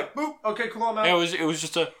then just like, boop, okay, cool, I'm out. It was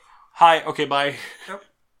just a, hi, okay, bye. Yep.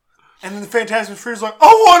 And then the Fantastic Miss Frida's like, I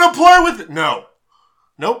want to play with it. No.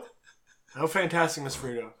 Nope. No Fantastic Miss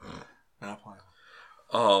Frida. Not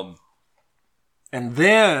playing. And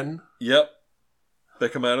then... Yep. They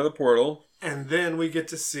come out of the portal. And then we get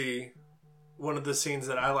to see one of the scenes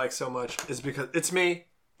that I like so much is because it's me.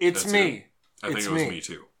 It's That's me. I think It's it was me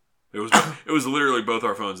too. It was literally both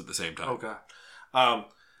our phones at the same time. Okay.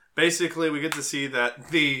 Basically, we get to see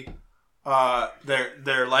that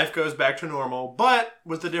their life goes back to normal, but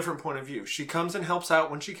with a different point of view. She comes and helps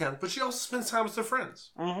out when she can, but she also spends time with her friends.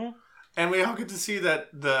 Mm-hmm. And we all get to see that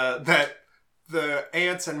the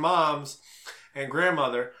aunts and moms and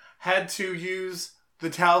grandmother had to use the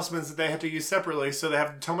talismans that they had to use separately. So they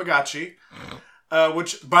have the Tamagotchi,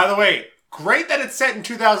 which, by the way, great that it's set in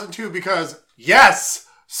 2002 because, yes,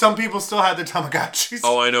 some people still have their Tamagotchis.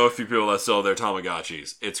 Oh, I know a few people that still have their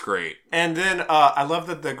Tamagotchis. It's great. And then I love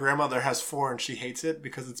that the grandmother has 4 and she hates it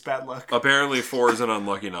because it's bad luck. Apparently 4 is an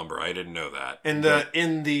unlucky number. I didn't know that.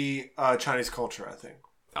 In the Chinese culture, I think.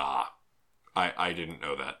 I didn't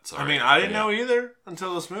know that. Sorry. I mean, I didn't know either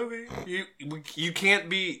until this movie. You can't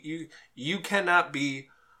be you cannot be.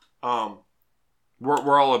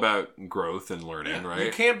 We're all about growth and learning, right?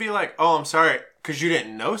 You can't be like, oh, I'm sorry, because you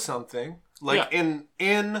didn't know something. Like in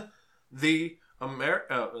the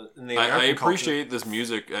American I appreciate this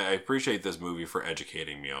music. I appreciate this movie for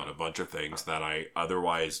educating me on a bunch of things that I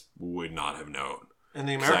otherwise would not have known. In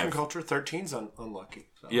the American culture, 13's unlucky.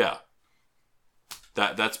 So. Yeah.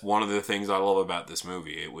 That's one of the things I love about this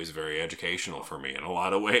movie. It was very educational for me in a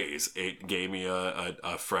lot of ways. It gave me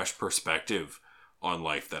a fresh perspective on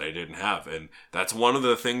life that I didn't have. And that's one of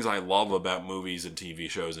the things I love about movies and TV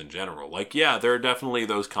shows in general. Like, yeah, there are definitely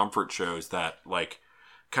those comfort shows that, like,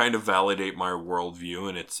 kind of validate my worldview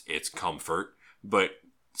and its comfort. But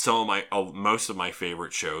most of my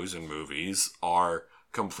favorite shows and movies are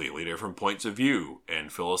completely different points of view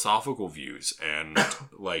and philosophical views. And,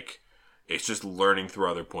 like... It's just learning through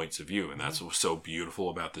other points of view, and that's what's so beautiful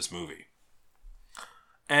about this movie.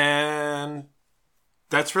 And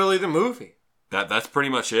that's really the movie. That's pretty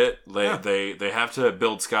much it. They have to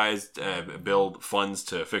build funds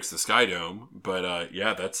to fix the Sky Dome, but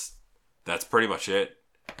that's pretty much it.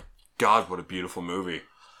 God, what a beautiful movie!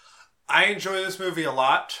 I enjoy this movie a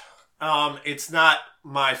lot. It's not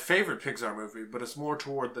my favorite Pixar movie, but it's more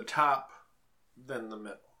toward the top than the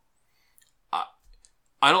middle.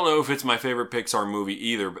 I don't know if it's my favorite Pixar movie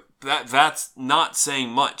either, but that's not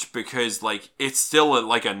saying much because, like, it's still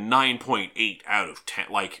like a 9.8 out of 10.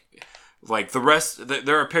 Like the rest,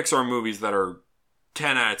 there are Pixar movies that are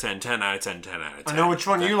 10 out of 10, 10 out of 10, 10 out of 10. I know which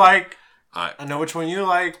one you like. I know which one you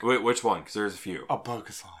like. Which one? Because there's a few. A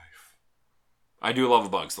Bug's Life. I do love A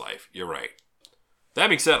Bug's Life. You're right. That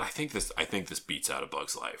being said, I think this beats out A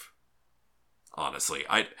Bug's Life. Honestly,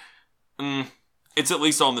 it's at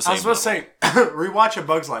least on the same level. I was supposed to say, rewatch A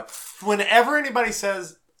Bug's Life. Whenever anybody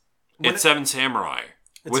says... It's Seven Samurai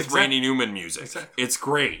with Randy Newman music. Exactly. It's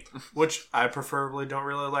great. Which I preferably don't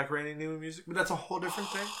really like Randy Newman music, but that's a whole different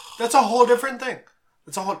thing. That's a whole different thing.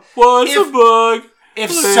 It's a whole... What's a bug?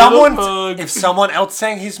 If someone else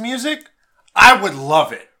sang his music, I would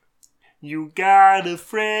love it. You got a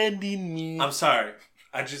friend in me. I'm sorry.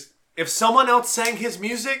 If someone else sang his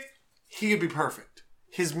music, he would be perfect.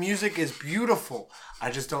 His music is beautiful. I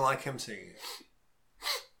just don't like him singing it.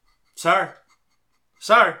 Sorry.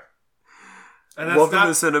 And that's Welcome not,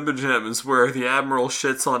 to Cinema Gems, where the Admiral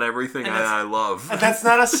shits on everything I love. and that's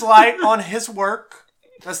not a slight on his work.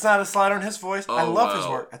 That's not a slight on his voice. I love his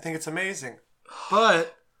work. I think it's amazing.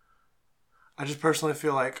 But I just personally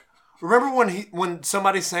feel like, remember when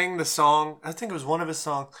somebody sang the song? I think it was one of his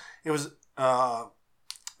songs. It was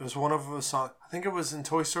one of his songs. I think it was in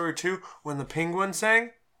Toy Story 2 when the penguin sang.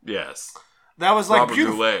 Yes. That was like Robert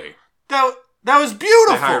beautiful. Goulet. That was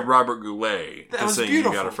beautiful. They hired Robert Goulet That to was sing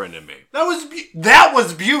beautiful. You Got a Friend in Me. That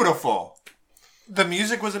was beautiful. The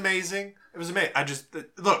music was amazing. It was amazing. I just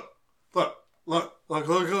look. I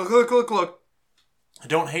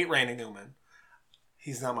don't hate Randy Newman.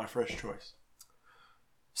 He's not my first choice.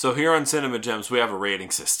 So here on Cinema Gems, we have a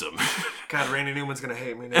rating system. God, Randy Newman's gonna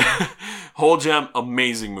hate me now. Whole gem,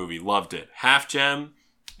 amazing movie, loved it. Half gem,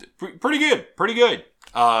 pretty good.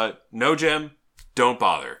 No gem, don't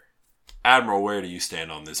bother. Admiral, where do you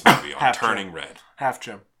stand on this movie? On Turning Red. Half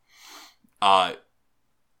gem.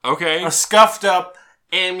 Okay. A scuffed up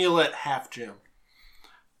amulet half gem.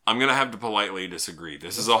 I'm going to have to politely disagree.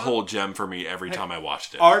 This is a whole gem for me every time I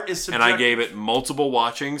watched it. Art is subjective. And I gave it multiple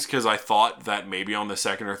watchings because I thought that maybe on the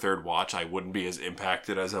second or third watch I wouldn't be as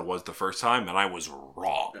impacted as I was the first time, and I was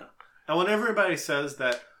wrong. Yeah. And when everybody says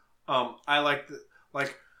that, I like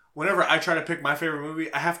whenever I try to pick my favorite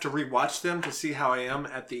movie, I have to rewatch them to see how I am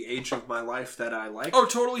at the age of my life that I like. Oh,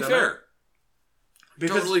 totally fair.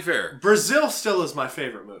 Because totally fair. Brazil still is my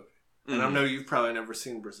favorite movie. And I know you've probably never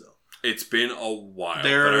seen Brazil. It's been a while, but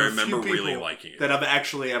There I are remember a few really people liking it. that I've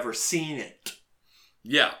actually ever seen it.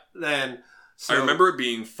 Yeah. I remember it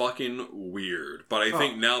being fucking weird, but I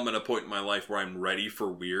think now I'm at a point in my life where I'm ready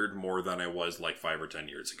for weird more than I was like 5 or 10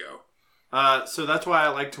 years ago. So that's why I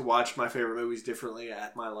like to watch my favorite movies differently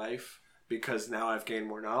at my life, because now I've gained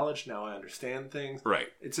more knowledge, now I understand things. Right.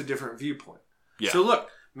 It's a different viewpoint. Yeah. So look,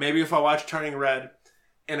 maybe if I watch Turning Red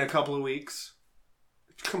in a couple of weeks,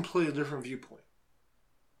 it's a completely different viewpoint.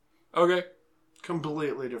 Okay.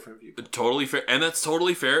 Completely different viewpoint. Totally fair. And that's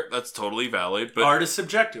totally fair. That's totally valid. But art is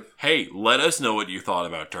subjective. Hey, let us know what you thought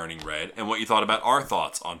about Turning Red and what you thought about our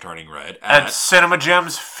thoughts on Turning Red at Cinema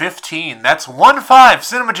Gems 15. That's 15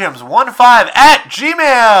 Cinema Gems 15 at Gmail.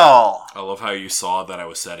 I love how you saw that I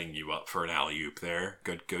was setting you up for an alley-oop there.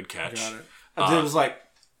 Good catch. Got it. It was like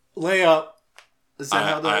layup. Is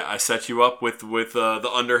that how I set you up with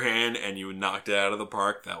the underhand and you knocked it out of the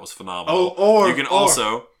park. That was phenomenal.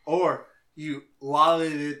 Or you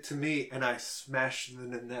lollied it to me and I smashed it in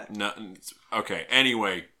the net. No, okay,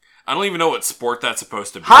 anyway. I don't even know what sport that's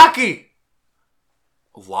supposed to be. Hockey!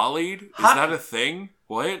 Lollied? Is that a thing?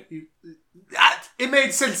 What? It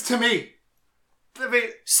made sense to me.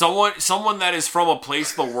 Someone that is from a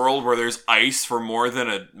place of the world where there's ice for more than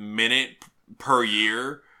a minute per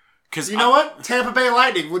year. You know what? Tampa Bay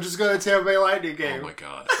Lightning. We'll just go to the Tampa Bay Lightning game. Oh my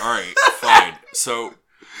god. Alright, fine. So,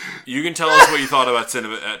 you can tell us what you thought about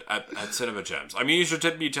Cinema at Cinema Gems. I mean, you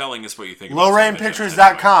should be telling us what you think about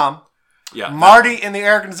LowRainPictures.com. Anyway. Yeah. Marty and the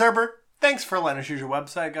Arrogant Zerber, thanks for letting us use your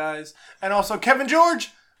website, guys. And also, Kevin George,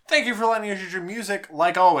 thank you for letting us use your music,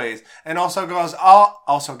 like always. And also, everyone, all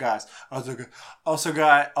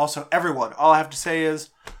I have to say is,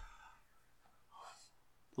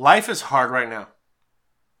 life is hard right now.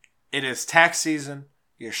 It is tax season.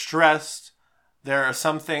 You're stressed. There are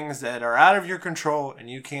some things that are out of your control and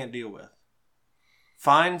you can't deal with.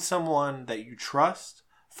 Find someone that you trust.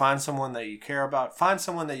 Find someone that you care about. Find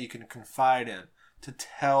someone that you can confide in to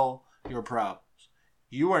tell your problems.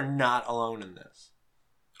 You are not alone in this.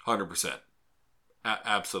 100%.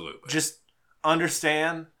 Absolutely. Just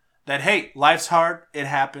understand that, hey, life's hard. It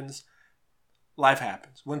happens. Life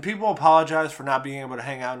happens. When people apologize for not being able to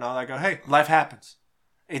hang out and all that, go, hey, life happens.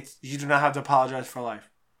 You do not have to apologize for life.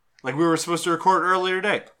 Like we were supposed to record earlier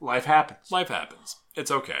today. Life happens. Life happens.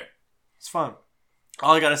 It's okay. It's fun.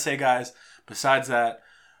 All I gotta say, guys, besides that,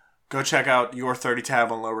 go check out Your 30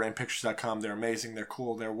 Tab on LowRainPictures.com. They're amazing. They're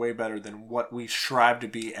cool. They're way better than what we strive to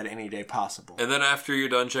be at any day possible. And then after you're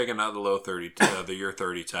done checking out the Your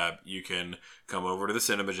 30 tab, you can come over to the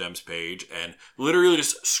Cinema Gems page and literally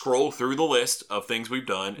just scroll through the list of things we've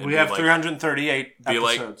done. And we have 338 episodes. Be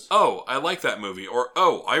like, oh, I like that movie, or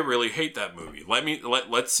oh, I really hate that movie.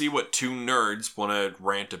 Let's see what two nerds want to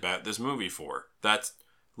rant about this movie for.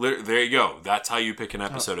 There you go. That's how you pick an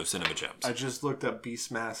episode of Cinema Gems. I just looked up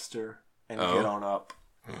Beastmaster and Get On Up.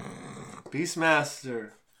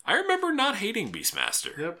 Beastmaster. I remember not hating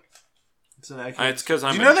Beastmaster. Yep. It's an accurate. It's because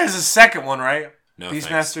I'm. You know there's a second one, right? No,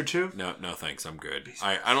 Beastmaster 2? No, thanks. I'm good.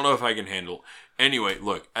 I don't know if I can handle. Anyway,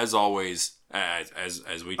 look, as always,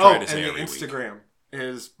 as we try to say every Instagram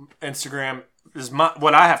is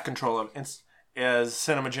what I have control of. Is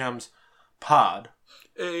Cinema Gems Pod.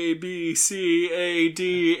 ABCADHD.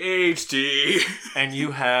 And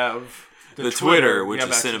you have the Twitter, which is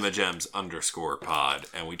CinemaGems_pod.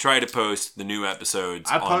 And we try to post the new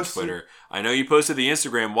episodes on Twitter. I know you posted the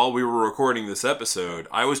Instagram while we were recording this episode.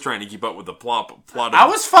 I was trying to keep up with the plot. I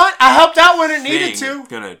was fine. I helped out when it needed to.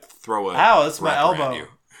 Gonna throw a ow, that's my elbow.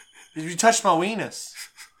 You touched my weenus.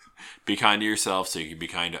 Be kind to yourself so you can be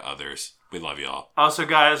kind to others. We love y'all. Also,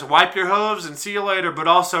 guys, wipe your hooves and see you later. But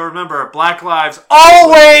also remember, Black lives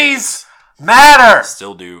always matter.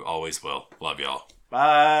 Still do, always will. Love y'all.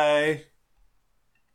 Bye.